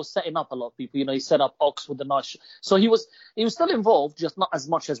noticed is he was setting up a lot of people. You know, he set up Ox with the nice. So he was still involved, just not as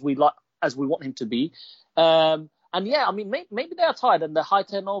much as we want him to be. And yeah, I mean, maybe they are tired and the high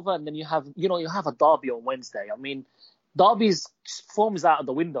turnover, and then you have a derby on Wednesday. I mean, Derby's form is out of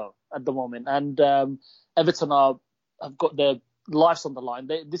the window at the moment, and Everton have got their lives on the line.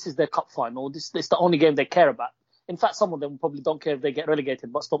 This is their cup final. This is the only game they care about. In fact, some of them probably don't care if they get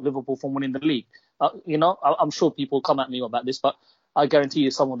relegated, but stop Liverpool from winning the league. I'm sure people come at me about this, but I guarantee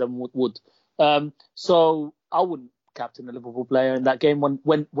you some of them would. So I wouldn't captain a Liverpool player in that game when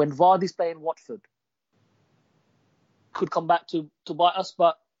Vardy's playing Watford. Could come back to bite us,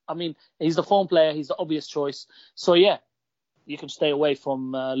 but I mean, he's the form player. He's the obvious choice. So yeah, you can stay away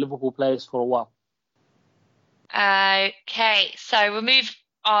from Liverpool players for a while. Okay, so we'll move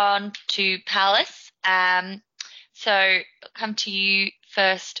on to Palace. So I'll come to you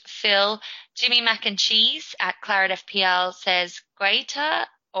first, Phil. Jimmy Mac and Cheese at Claret FPL says Guaita,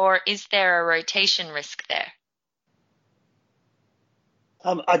 or is there a rotation risk there?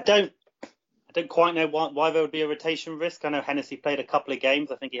 I don't quite know why there would be a rotation risk. I know Hennessy played a couple of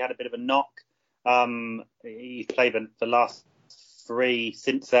games. I think he had a bit of a knock. He's played the last 3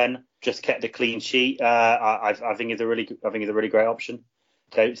 since then. Just kept a clean sheet. I think he's a really great option.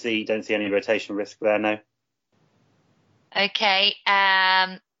 Don't see any rotation risk there. No. Okay.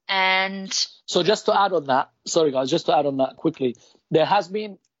 And so just to add on that, sorry guys, just to add on that quickly, there has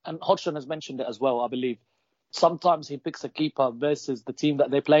been, and Hodgson has mentioned it as well, I believe. Sometimes he picks a keeper versus the team that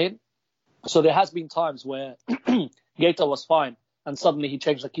they're playing. So there has been times where Guaita was fine and suddenly he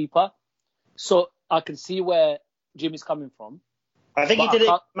changed the keeper. So I can see where Jimmy's coming from. I think he did it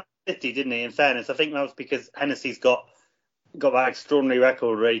at Man City, didn't he? In fairness, I think that was because Hennessy's got that extraordinary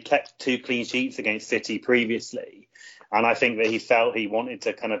record where he kept 2 clean sheets against City previously. And I think that he felt he wanted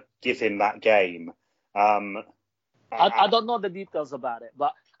to kind of give him that game. I don't know the details about it,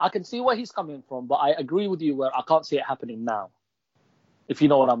 but I can see where he's coming from. But I agree with you where I can't see it happening now, if you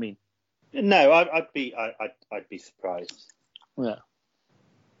know what I mean. No, I'd be surprised. Yeah.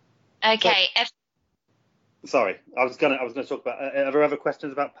 Okay. Sorry, I was gonna talk about. Are there other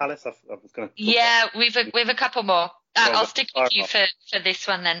questions about Palace? I was gonna. Yeah, we've a couple more. I'll stick with you for this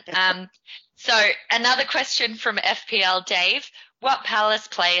one then. So another question from FPL Dave: what Palace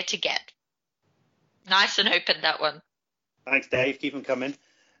player to get? Nice and open, that one. Thanks, Dave. Keep them coming.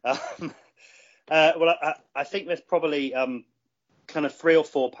 Well, I think there's probably kind of 3 or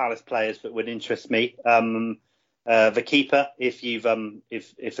 4 Palace players that would interest me. The keeper, if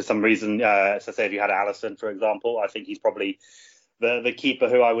for some reason, as I say, if you had Alisson, for example, I think he's probably the keeper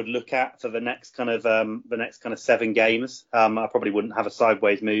who I would look at for the next kind of 7 games. I probably wouldn't have a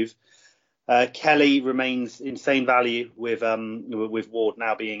sideways move. Kelly remains insane value with Ward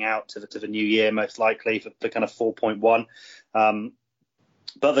now being out to the new year, most likely for kind of 4.1.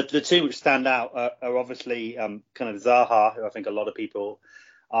 But the 2 which stand out are obviously kind of Zaha, who I think a lot of people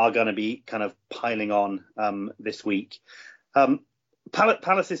are going to be kind of piling on this week.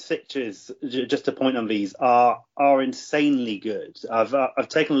 Palace's fixtures, just to point on these, are insanely good. I've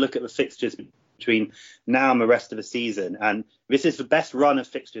taken a look at the fixtures between now and the rest of the season, and this is the best run of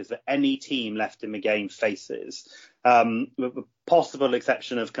fixtures that any team left in the game faces. With the possible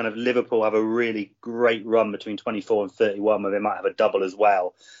exception of kind of Liverpool have a really great run between 24 and 31, where they might have a double as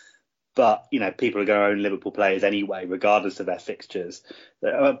well. But, people are going to own Liverpool players anyway, regardless of their fixtures.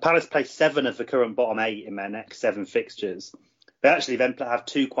 Palace play 7 of the current bottom 8 in their next 7 fixtures. They actually then have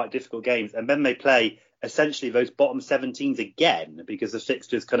 2 quite difficult games, and then they play essentially those bottom 7 teams again because the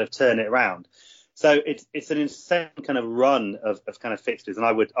fixtures kind of turn it around. So it's an insane kind of run of kind of fixtures, and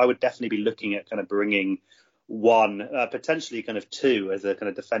I would definitely be looking at kind of bringing 1, potentially kind of 2 as a kind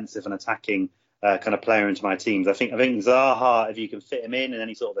of defensive and attacking kind of player into my teams. I think Zaha, if you can fit him in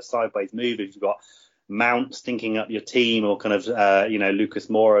any sort of a sideways move, if you've got Mount stinking up your team or kind of Lucas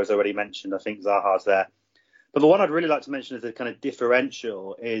Moura, as already mentioned, I think Zaha's there. But the one I'd really like to mention as a kind of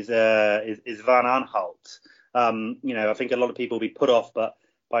differential is Van Aanholt. I think a lot of people will be put off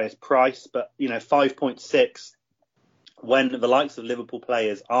by his price, but 5.6 when the likes of Liverpool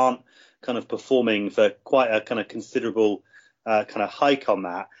players aren't kind of performing for quite a kind of considerable kind of hike on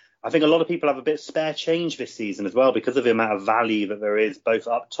that. I think a lot of people have a bit of spare change this season as well because of the amount of value that there is both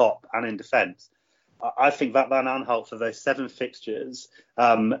up top and in defence. I think that Van Aanholt, for those 7 fixtures,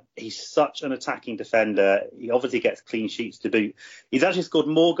 he's such an attacking defender. He obviously gets clean sheets to boot. He's actually scored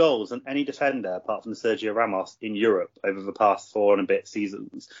more goals than any defender, apart from Sergio Ramos, in Europe over the past 4 and a bit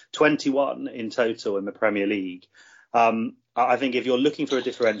seasons. 21 in total in the Premier League. I think if you're looking for a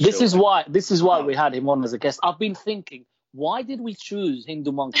differential... This is why we had him on as a guest. I've been thinking, why did we choose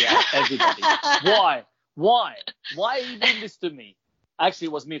Hindu Monkey out of everybody? Why? Why are you doing this to me? Actually,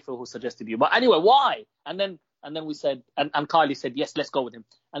 it was me, Phil, who suggested you. But anyway, why? And then we said, and Kylie said, yes, let's go with him.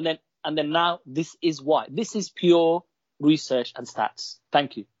 And then now this is why. This is pure research and stats.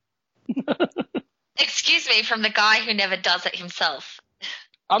 Thank you. Excuse me, from the guy who never does it himself.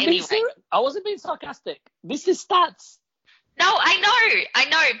 I'm being serious. I wasn't being sarcastic. This is stats. No, I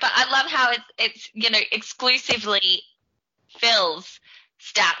know, but I love how it's exclusively Phil's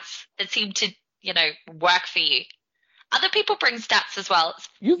stats that seem to work for you. Other people bring stats as well.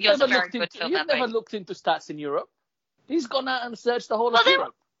 You've never looked into stats in Europe. He's gone out and searched the whole of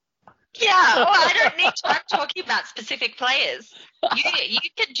Europe. Yeah, I don't need to. I'm talking about specific players. You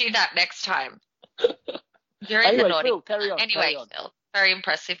can do that next time. You're in the naughty. Phil, carry on. Phil, very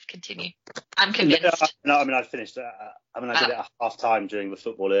impressive. Continue. I'm convinced. No, I mean, I finished. I did it at half time during the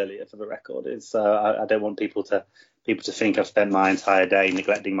football earlier, for the record. I don't want people to think I've spent my entire day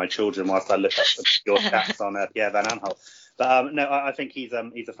neglecting my children whilst I look at your stats on Pierre Van Aanholt. But no, I think he's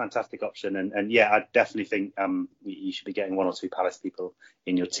a fantastic option, and yeah, I definitely think you should be getting 1 or 2 Palace people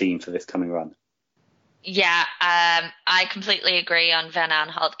in your team for this coming run. Yeah, I completely agree on Van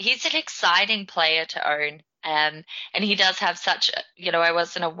Aanholt. He's an exciting player to own. And he does have such, I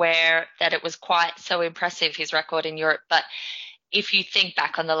wasn't aware that it was quite so impressive, his record in Europe. But if you think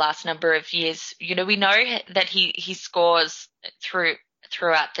back on the last number of years, we know that he scores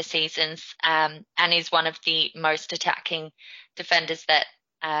throughout the seasons, and is one of the most attacking defenders that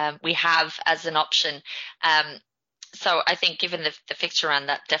we have as an option. So I think given the fixture run,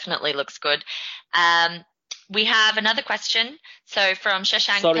 that definitely looks good. We have another question. So from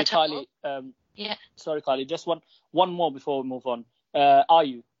Shashank Patel. Kylie. Yeah. Sorry, Kylie. Just one more before we move on.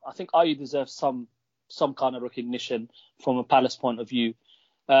 Ayew. I think Ayew deserves some kind of recognition from a Palace point of view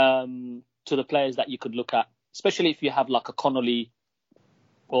to the players that you could look at, especially if you have like a Connolly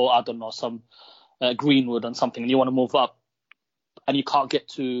or, I don't know, some Greenwood and something, and you want to move up and you can't get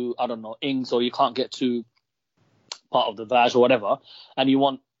to, I don't know, Ings, or you can't get to part of the Vaj or whatever, and you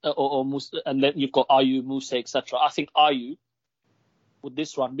want, or Musa, and then you've got Ayew, Musa, etc. I think Ayew, with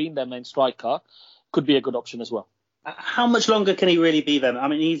this run being their main striker, could be a good option as well. How much longer can he really be them? I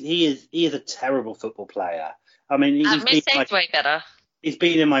mean, he is a terrible football player. I mean, Musa's way better. He's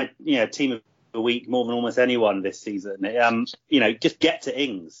been in my team of the week more than almost anyone this season. Just get to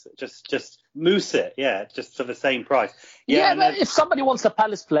Ings, just moose it, just for the same price. But if somebody wants a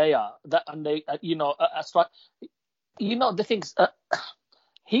Palace player and they, a strike, the things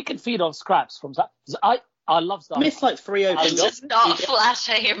he can feed on scraps from that. I love Zaha. Missed like 3 open goals. Does not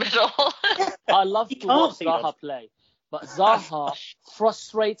flatter him at all. I love to watch Zaha play, but Zaha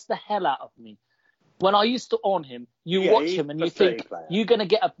frustrates the hell out of me. When I used to own him, you watch him and you think you're going to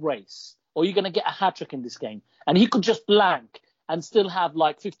get a brace or you're going to get a hat-trick in this game. And he could just blank and still have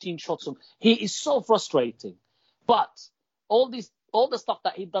like 15 shots on. He is so frustrating. But all the stuff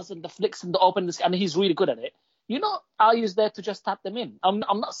that he does in the flicks and the openness, and he's really good at it, Ayew's there to just tap them in. I'm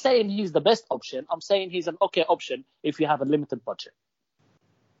not saying he's the best option. I'm saying he's an okay option if you have a limited budget.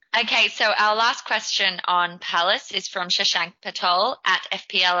 Okay, so our last question on Palace is from Shashank Patel at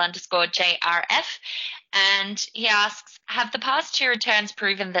FPL_JRF. And he asks, have the past 2 returns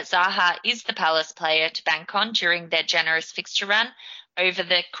proven that Zaha is the Palace player to bank on during their generous fixture run over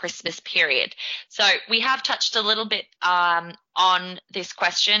the Christmas period? So we have touched a little bit on this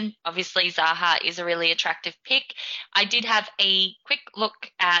question. Obviously, Zaha is a really attractive pick. I did have a quick look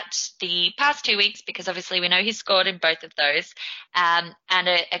at the past 2 weeks because obviously we know he scored in both of those, and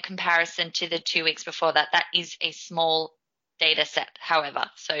a comparison to the 2 weeks before that. That is a small data set, however,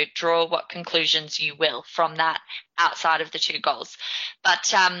 so draw what conclusions you will from that outside of the 2 goals.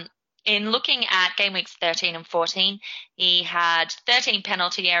 But in looking at game weeks 13 and 14, he had 13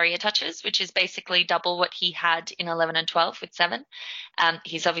 penalty area touches, which is basically double what he had in 11 and 12 with 7.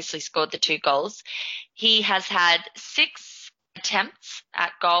 He's obviously scored the 2 goals. He has had 6 attempts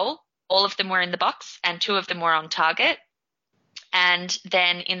at goal. All of them were in the box and 2 of them were on target. And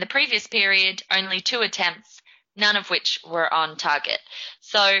then in the previous period, only 2 attempts, none of which were on target.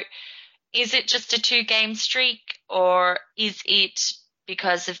 So is it just a 2-game streak, or is it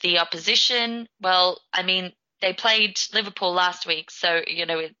because of the opposition? Well, I mean, they played Liverpool last week, so,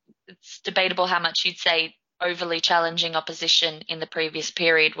 it's debatable how much you'd say overly challenging opposition in the previous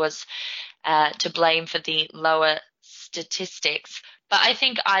period was to blame for the lower statistics. But I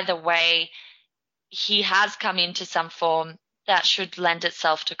think either way, he has come into some form that should lend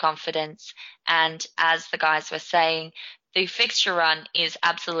itself to confidence. And as the guys were saying, the fixture run is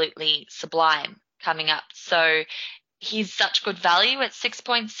absolutely sublime coming up. So he's such good value at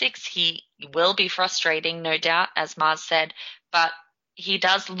 6.6. He will be frustrating, no doubt, as Mars said, but he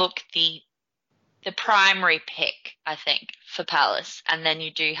does look the primary pick, I think, for Palace. And then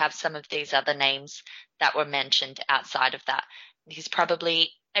you do have some of these other names that were mentioned outside of that. He's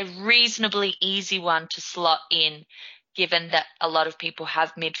probably a reasonably easy one to slot in, given that a lot of people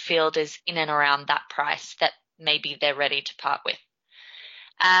have midfielders in and around that price that maybe they're ready to part with.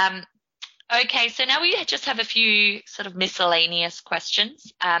 Okay, so now we just have a few sort of miscellaneous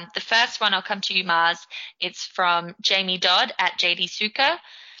questions. The first one, I'll come to you, Mars. It's from Jamie Dodd at JD Suka.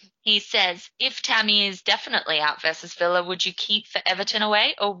 He says, if Tammy is definitely out versus Villa, would you keep for Everton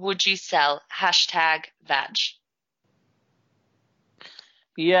away or would you sell? #Vag.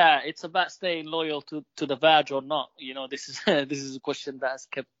 Yeah, it's about staying loyal to the Vag or not. You know, this is a question that has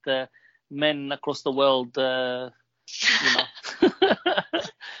kept men across the world, you know.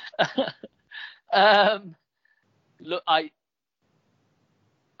 Look,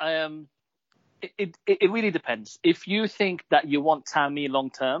 it really depends. If you think that you want Tammy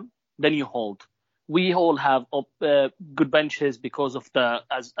long term, then you hold. We all have good benches because of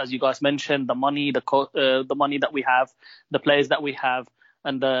as you guys mentioned, the money, the money that we have, the players that we have,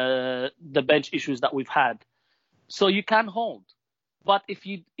 and the bench issues that we've had. So you can hold. But if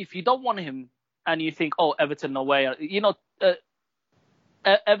you don't want him and you think, oh, Everton away, you know,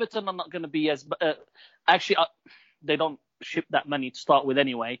 Everton are not going to be as actually they don't ship that many to start with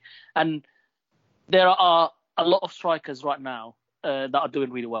anyway, and there are a lot of strikers right now that are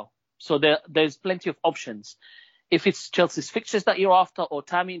doing really well. So there's plenty of options. If it's Chelsea's fixtures that you're after, or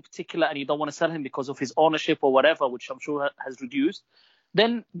Tammy in particular, and you don't want to sell him because of his ownership or whatever, which I'm sure has reduced,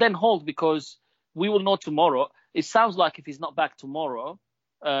 then hold, because we will know tomorrow. It sounds like if he's not back tomorrow,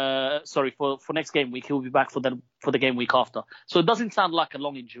 for next game week, he'll be back for the game week after. So it doesn't sound like a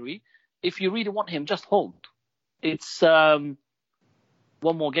long injury. If you really want him, just hold. It's one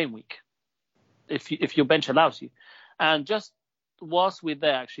more game week, if your bench allows you. And just whilst we're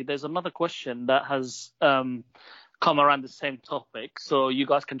there, actually, there's another question that has come around the same topic. So you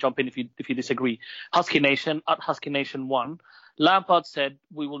guys can jump in if you disagree. Husky Nation at Husky Nation 1. Lampard said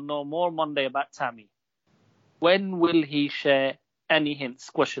we will know more Monday about Tammy. When will he share any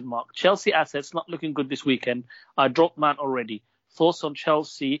hints? ? Chelsea assets not looking good this weekend. I dropped man already. Thoughts on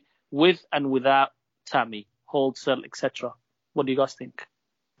Chelsea with and without Tammy? Hold, sell, etc. What do you guys think?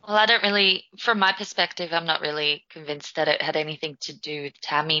 Well, I don't really, from my perspective, I'm not really convinced that it had anything to do with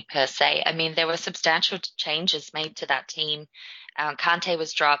Tammy per se. I mean, there were substantial changes made to that team. Kante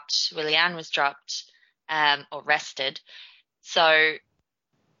was dropped, Willian was dropped, or rested. So,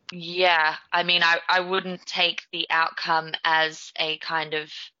 yeah, I mean, I wouldn't take the outcome as a kind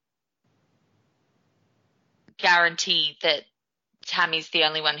of guarantee that Tammy's the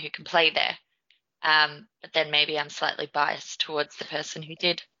only one who can play there. But then maybe I'm slightly biased towards the person who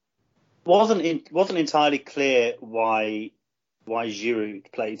did. Wasn't entirely clear why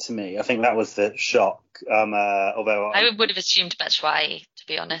Giroud played to me. I think that was the shock. Although I would have assumed Batshuayi, to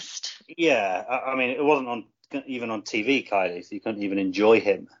be honest. Yeah, I mean, it wasn't even on TV, Kylie, so you couldn't even enjoy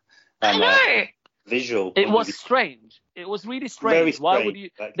him. I know. Visual. It was strange. It was really strange. Very strange. Why would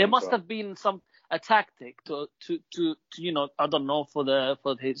you? There must have been a tactic to you know, I don't know, for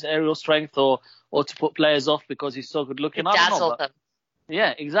his aerial strength or to put players off because he's so good looking. I don't know, them.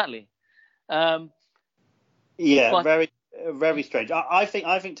 Yeah, exactly. Very, very strange. I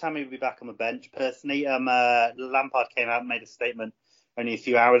think Tammy will be back on the bench personally. Lampard came out and made a statement only a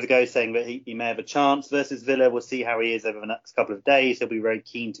few hours ago saying that he may have a chance versus Villa. We'll see how he is over the next couple of days. He'll be very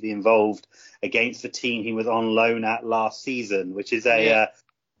keen to be involved against the team he was on loan at last season, which is a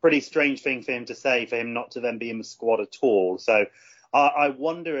pretty strange thing for him to say, for him not to then be in the squad at all. So I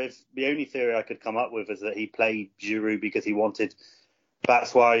wonder if the only theory I could come up with is that he played Giroud because he wanted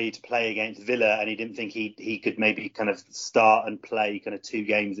Batshuayi to play against Villa and he didn't think he could maybe kind of start and play kind of 2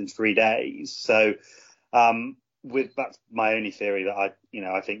 games in 3 days. So that's my only theory, that I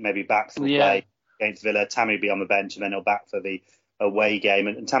think maybe Bax will play against Villa, Tammy will be on the bench, and then he'll back for the away game.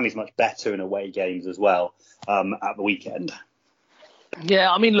 And Tammy's much better in away games as well at the weekend.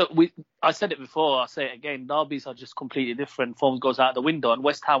 Yeah, I mean, look, I said it before, I'll say it again. Derbies are just completely different. Forms goes out the window, and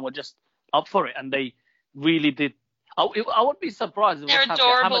West Ham were just up for it, and they really did. I wouldn't be surprised if They're West Ham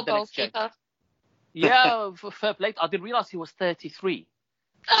adorable the next game. goalkeeper. Yeah, fair play. I didn't realise he was 33.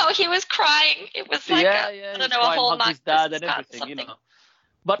 Oh, he was crying. It was like I don't know, a whole his dad and everything, you know.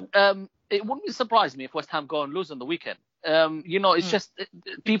 But it wouldn't surprise me if West Ham go and lose on the weekend. It's just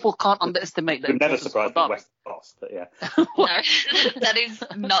people can't underestimate It would never importance surprise of me West Ham lost, but yeah. No, that is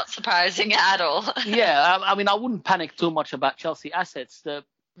not surprising at all. Yeah, I mean, I wouldn't panic too much about Chelsea assets.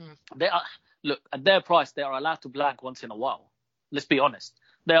 They are, look, at their price, they are allowed to blank once in a while. Let's be honest.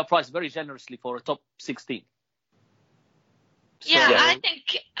 They are priced very generously for a top 16. Yeah, So-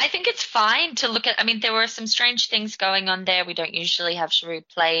 I think it's fine to look at. I mean, there were some strange things going on there. We don't usually have Giroud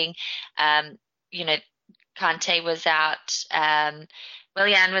playing. Kante was out.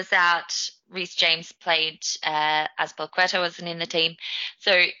 Willian was out. Reece James played. Azpilicueta wasn't in the team.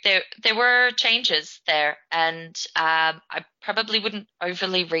 So there were changes there, and I probably wouldn't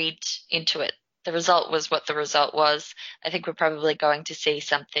overly read into it. The result was what the result was. I think we're probably going to see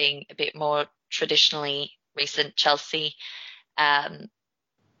something a bit more traditionally recent Chelsea.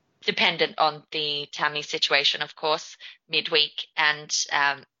 Dependent on the Tammy situation, of course, midweek. And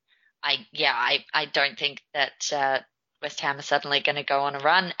I don't think that West Ham are suddenly going to go on a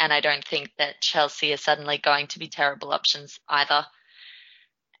run, and I don't think that Chelsea are suddenly going to be terrible options either.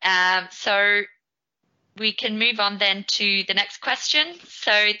 So we can move on then to the next question.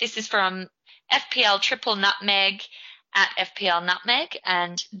 So this is from FPL Triple Nutmeg at FPL Nutmeg,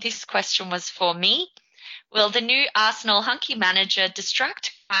 and this question was for me. Will the new Arsenal hunky manager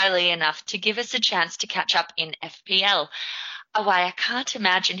distract Kylie enough to give us a chance to catch up in FPL? Oh, I can't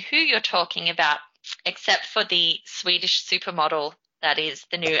imagine who you're talking about, except for the Swedish supermodel that is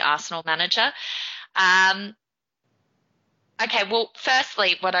the new Arsenal manager. Okay, well,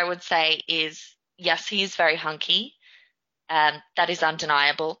 firstly, what I would say is, yes, he is very hunky. That is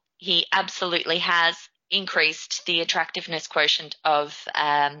undeniable. He absolutely has increased the attractiveness quotient of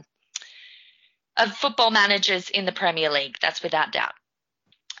football managers in the Premier League. That's without doubt.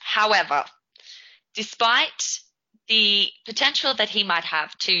 However, despite the potential that he might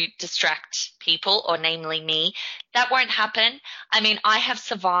have to distract people, or namely me, that won't happen. I mean, I have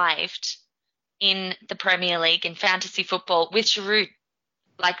survived in the Premier League in fantasy football with Giroud,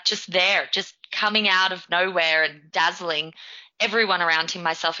 like just there, just coming out of nowhere and dazzling everyone around him,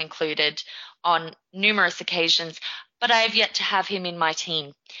 myself included, on numerous occasions. But I have yet to have him in my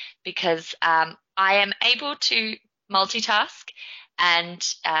team because I am able to multitask and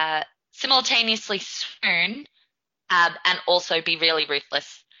simultaneously swoon and also be really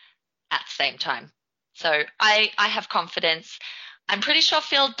ruthless at the same time. So I have confidence. I'm pretty sure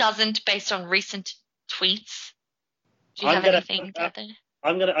Phil doesn't, based on recent tweets. Do you have anything out there?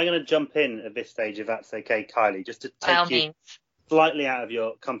 I'm gonna jump in at this stage, if that's okay, Kylie, just to take you slightly out of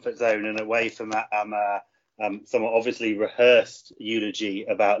your comfort zone and away from that somewhat obviously rehearsed eulogy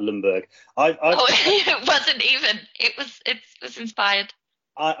about Ljungberg. It wasn't even. It was inspired.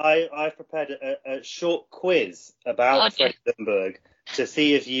 I've prepared a short quiz about Fred Ljungberg to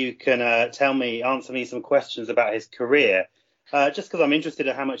see if you can answer me some questions about his career, just because I'm interested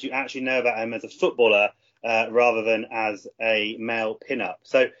in how much you actually know about him as a footballer rather than as a male pin-up.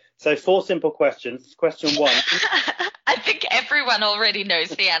 So 4 simple questions. Question 1. I think everyone already knows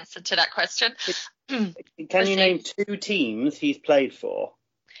the answer to that question. Can you name 2 teams he's played for?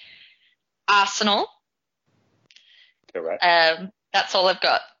 Arsenal. Correct. That's all I've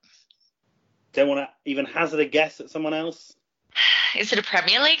got. Don't want to even hazard a guess at someone else? Is it a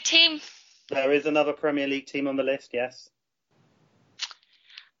Premier League team? There is another Premier League team on the list, yes.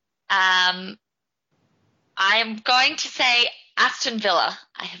 I am going to say Aston Villa.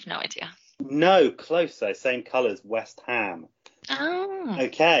 I have no idea. No, close though. Same colours, West Ham. Oh.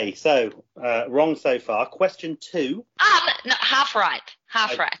 Okay, so wrong so far. Question 2. No, half right.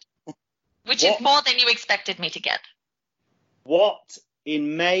 Right. Which is more than you expected me to get. What,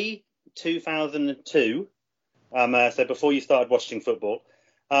 in May 2002, so before you started watching football,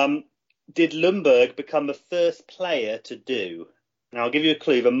 did Ljungberg become the first player to do? Now, I'll give you a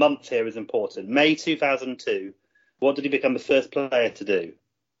clue. The month here is important. May 2002. What did he become the first player to do?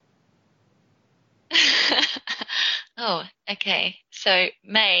 Oh, okay. So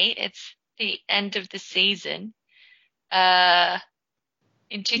May, it's the end of the season. In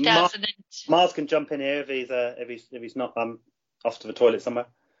 2000. Mars can jump in here if he's not off to the toilet somewhere.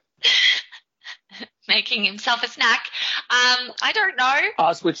 Making himself a snack. I don't know.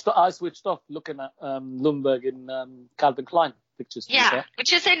 I switched off looking at Ljungberg in Calvin Klein pictures. Yeah,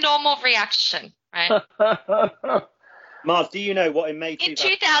 which is a normal reaction, right? Mars, do you know what in May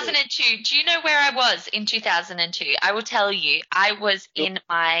 2002? Do you know where I was in 2002? I will tell you. I was in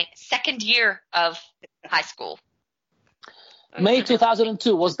my second year of high school. May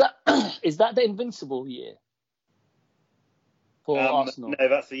 2002, is that the Invincible year? for Arsenal? No,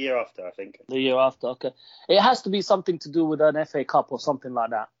 that's the year after, I think. The year after, okay. It has to be something to do with an FA Cup or something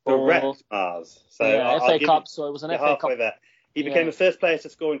like that. Correct, Mars. So yeah, I'll FA give Cup, you- so it was an you're FA halfway Cup. there. He became the first player to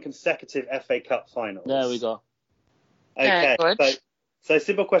score in consecutive FA Cup finals. There we go. Okay, Very good. so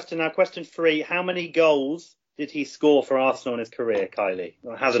simple question now. Question 3, how many goals did he score for Arsenal in his career, Kylie?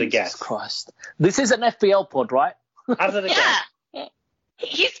 Hazard a Jesus guess. Christ. This is an FPL pod, right? Hazard a guess. Yeah.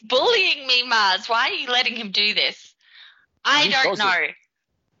 He's bullying me, Mars. Why are you letting him do this? I You don't chose know.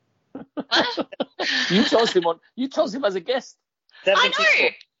 What? You chose him as a guest. 74. I know.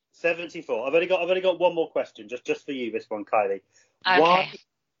 74. I've only got one more question, just for you, this one, Kylie. Okay.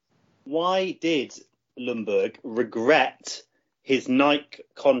 Why did Ljungberg regret his Nike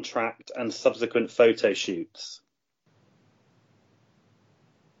contract and subsequent photo shoots?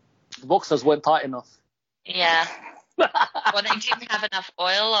 The boxers weren't tight enough. Yeah. Well, they didn't have enough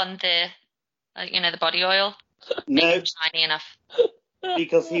oil on the, the body oil. No, Make it shiny enough.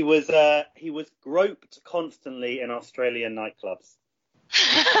 because he was groped constantly in Australian nightclubs.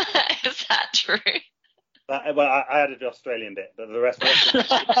 Is that true? I added the Australian bit, but the rest.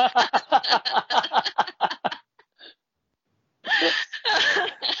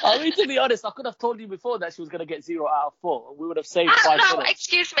 I mean, to be honest, I could have told you before that she was going to get 0 out of 4. We would have saved 5 No, minutes.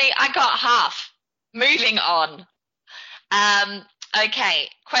 excuse me. I got half. Moving on. Okay.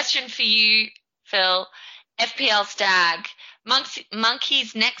 Question for you, Phil. FPL Stag.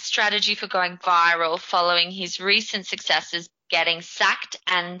 Monkey's next strategy for going viral following his recent successes getting sacked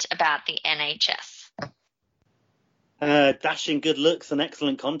and about the NHS. Dashing good looks and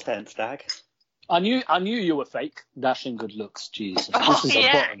excellent content, Stag. I knew you were fake. Dashing good looks, Jesus. Oh, This is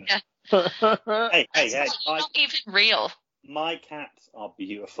yeah. a button. Hey, You're not even real. my cats are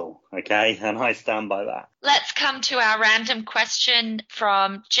beautiful, okay, and I stand by that. Let's come to our random question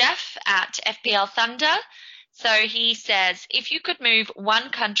from Jeff at FPL Thunder. So he says, if you could move one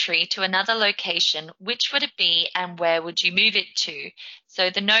country to another location, which would it be and where would you move it to? So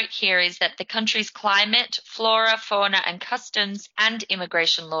the note here is that the country's climate, flora, fauna and customs and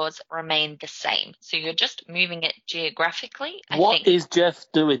immigration laws remain the same. So you're just moving it geographically, I What think. is Jeff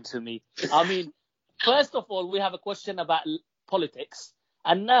doing to me? I mean, first of all, we have a question about politics,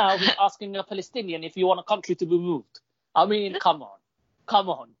 and now he's asking a Palestinian if you want a country to be moved. I mean, come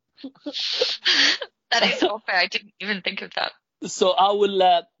on. That is so fair. I didn't even think of that. So I will,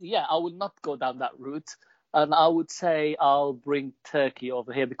 I will not go down that route. And I would say I'll bring Turkey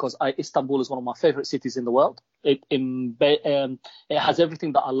over here because Istanbul is one of my favorite cities in the world. It has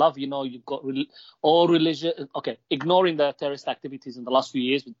everything that I love. You know, you've got all religion. Okay, ignoring the terrorist activities in the last few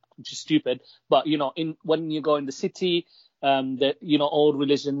years, which is stupid. But you know, when you go in the city, all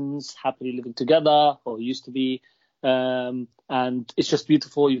religions happily living together or used to be, and it's just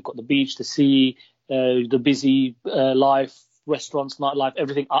beautiful. You've got the beach, the sea, the busy life, restaurants, nightlife,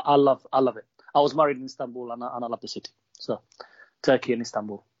 everything. I love it. I was married in Istanbul and I love the city. So, Turkey and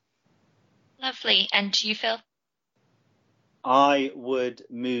Istanbul. Lovely. And you, Phil? I would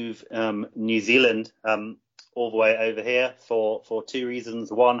move New Zealand all the way over here for 2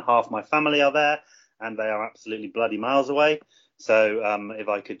 reasons. One, half my family are there and they are absolutely bloody miles away. So if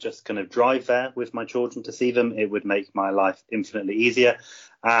I could just kind of drive there with my children to see them, it would make my life infinitely easier.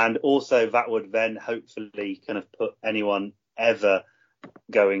 And also that would then hopefully kind of put anyone ever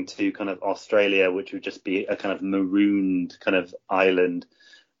going to kind of Australia, which would just be a kind of marooned kind of island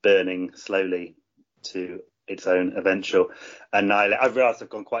burning slowly to its own eventual annihilation. I've realised I've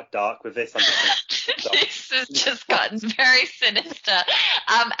gone quite dark with this. This has just gotten very sinister.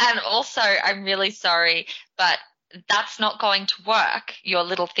 And also, I'm really sorry, but that's not going to work, your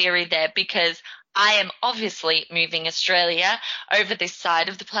little theory there, because I am obviously moving Australia over this side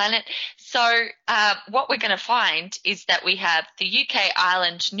of the planet. So what we're going to find is that we have the UK,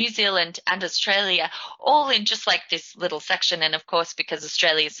 Ireland, New Zealand and Australia all in just like this little section. And of course, because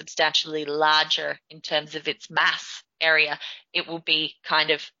Australia is substantially larger in terms of its mass area, it will be kind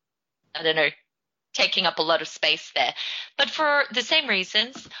of, I don't know, taking up a lot of space there. But for the same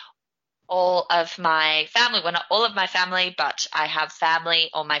reasons, all of my family, well, not all of my family, but I have family,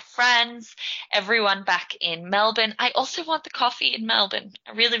 all my friends, everyone back in Melbourne. I also want the coffee in Melbourne.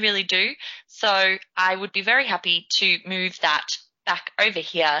 I really, really do. So I would be very happy to move that back over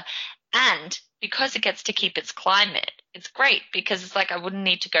here. And because it gets to keep its climate, it's great because it's like I wouldn't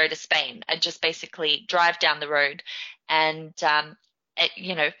need to go to Spain. I'd just basically drive down the road and,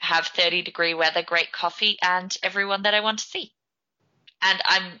 have 30-degree weather, great coffee, and everyone that I want to see. And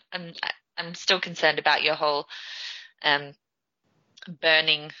I'm still concerned about your whole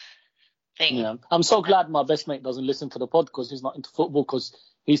burning thing. Yeah, I'm so glad my best mate doesn't listen to the pod because he's not into football because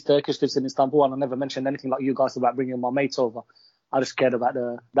he's Turkish, lives in Istanbul, and I never mentioned anything like you guys about bringing my mates over. I just cared about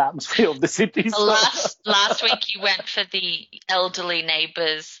the atmosphere of the city. So. Last week you went for the elderly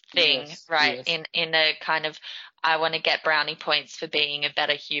neighbours thing, Yes, right? yes. In a kind of, I want to get brownie points for being a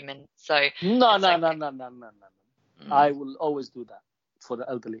better human. So No. it's okay. I will always do that for the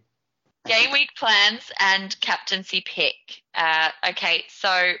elderly. Game week plans and captaincy pick. Okay,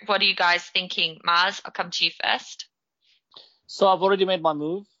 so what are you guys thinking? Mars, I'll come to you first. So I've already made my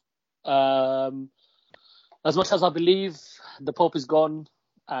move. As much as I believe the Pope is gone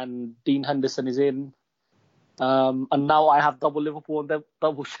and Dean Henderson is in, and now I have double Liverpool and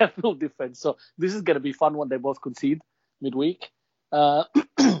double Sheffield defence. So this is going to be fun when they both concede midweek.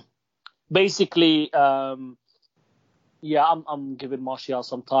 Basically, I'm giving Martial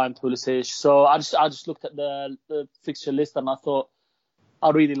some time, Pulisic. So I just looked at the fixture list and I thought I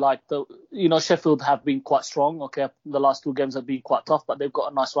really like Sheffield have been quite strong. Okay, the last 2 games have been quite tough, but they've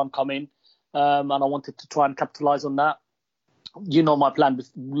got a nice run coming. And I wanted to try and capitalise on that. My plan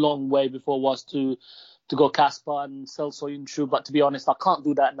long way before was to go Kasper and sell Soyuncu, but to be honest, I can't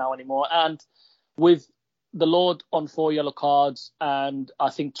do that now anymore. And with the Lord on 4 yellow cards and I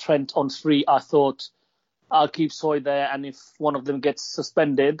think Trent on 3, I thought I'll keep Soy there, and if one of them gets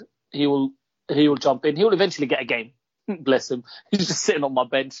suspended, he will jump in. He will eventually get a game. Bless him. He's just sitting on my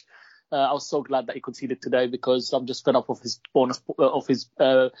bench. I was so glad that he conceded today because I'm just fed up of his points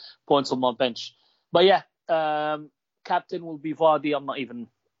on my bench. But yeah, captain will be Vardy. I'm not even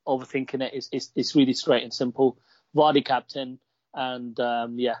overthinking it. It's really straight and simple. Vardy captain, and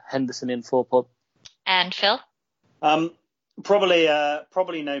Henderson in for Pope. And Phil? Probably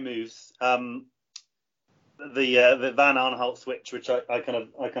no moves. The Van Aanholt switch, which I kind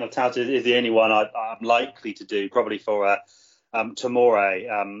of touted, is the only one I'm likely to do, probably for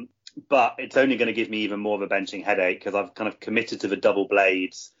Tomori. But it's only going to give me even more of a benching headache because I've kind of committed to the double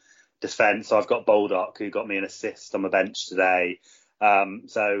blades defence. So I've got Baldock, who got me an assist on the bench today.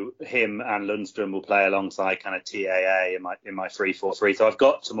 So him and Lundstrom will play alongside kind of TAA in my 3-4-3. So I've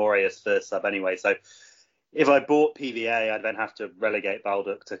got Tomori as first sub anyway. So if I bought PVA, I'd then have to relegate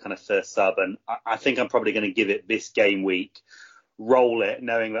Baldock to kind of first sub. And I think I'm probably going to give it this game week, roll it,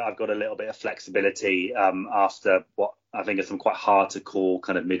 knowing that I've got a little bit of flexibility after what I think are some quite hard to call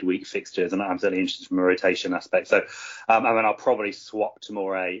kind of midweek fixtures. And I'm certainly interested from a rotation aspect. So, and then I'll probably swap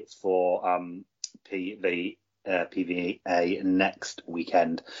Tomori for PVA next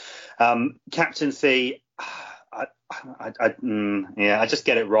weekend. Captaincy, I just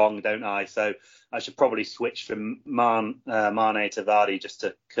get it wrong, don't I? So I should probably switch from Mane to Vardy just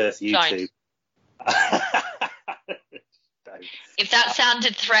to curse you two. If that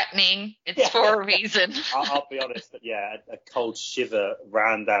sounded threatening, it's for a reason. I'll be honest, but yeah, a cold shiver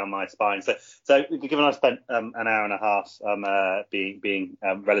ran down my spine. So given I spent an hour and a half being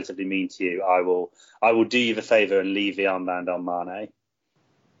relatively mean to you, I will do you the favour and leave the armband on Mane.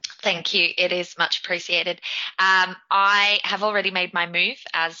 Thank you. It is much appreciated. I have already made my move,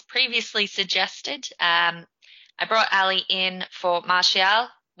 as previously suggested. I brought Ali in for Martial,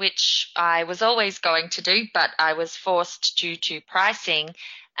 which I was always going to do, but I was forced due to pricing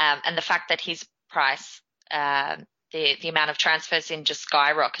and the fact that his price, the amount of transfers in just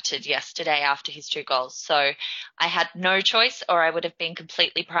skyrocketed yesterday after his 2 goals. So I had no choice, or I would have been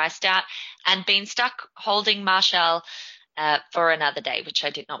completely priced out and been stuck holding Martial for another day, which I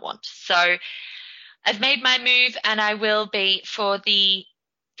did not want. So I've made my move, and I will be, for the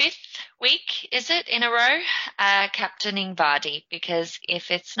 5th week, is it, in a row, captaining Vardy, because if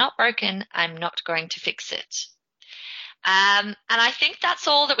it's not broken, I'm not going to fix it. And I think that's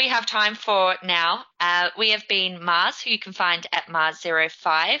all that we have time for now. We have been Mars, who you can find at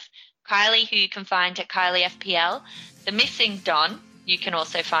Mars05, Kylie, who you can find at KylieFPL, the missing Don, you can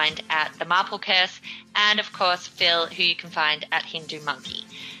also find at the Marple Curse, and of course Phil, who you can find at Hindu Monkey.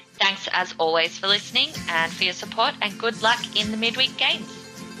 Thanks as always for listening and for your support, and good luck in the midweek games.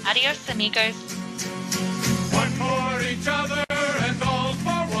 Adios, amigos. One for each other and all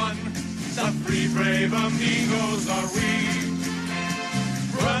for one. The three brave amigos are we.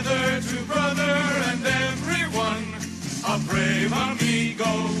 Brother to brother and everyone, a brave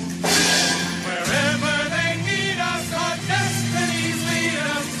amigo.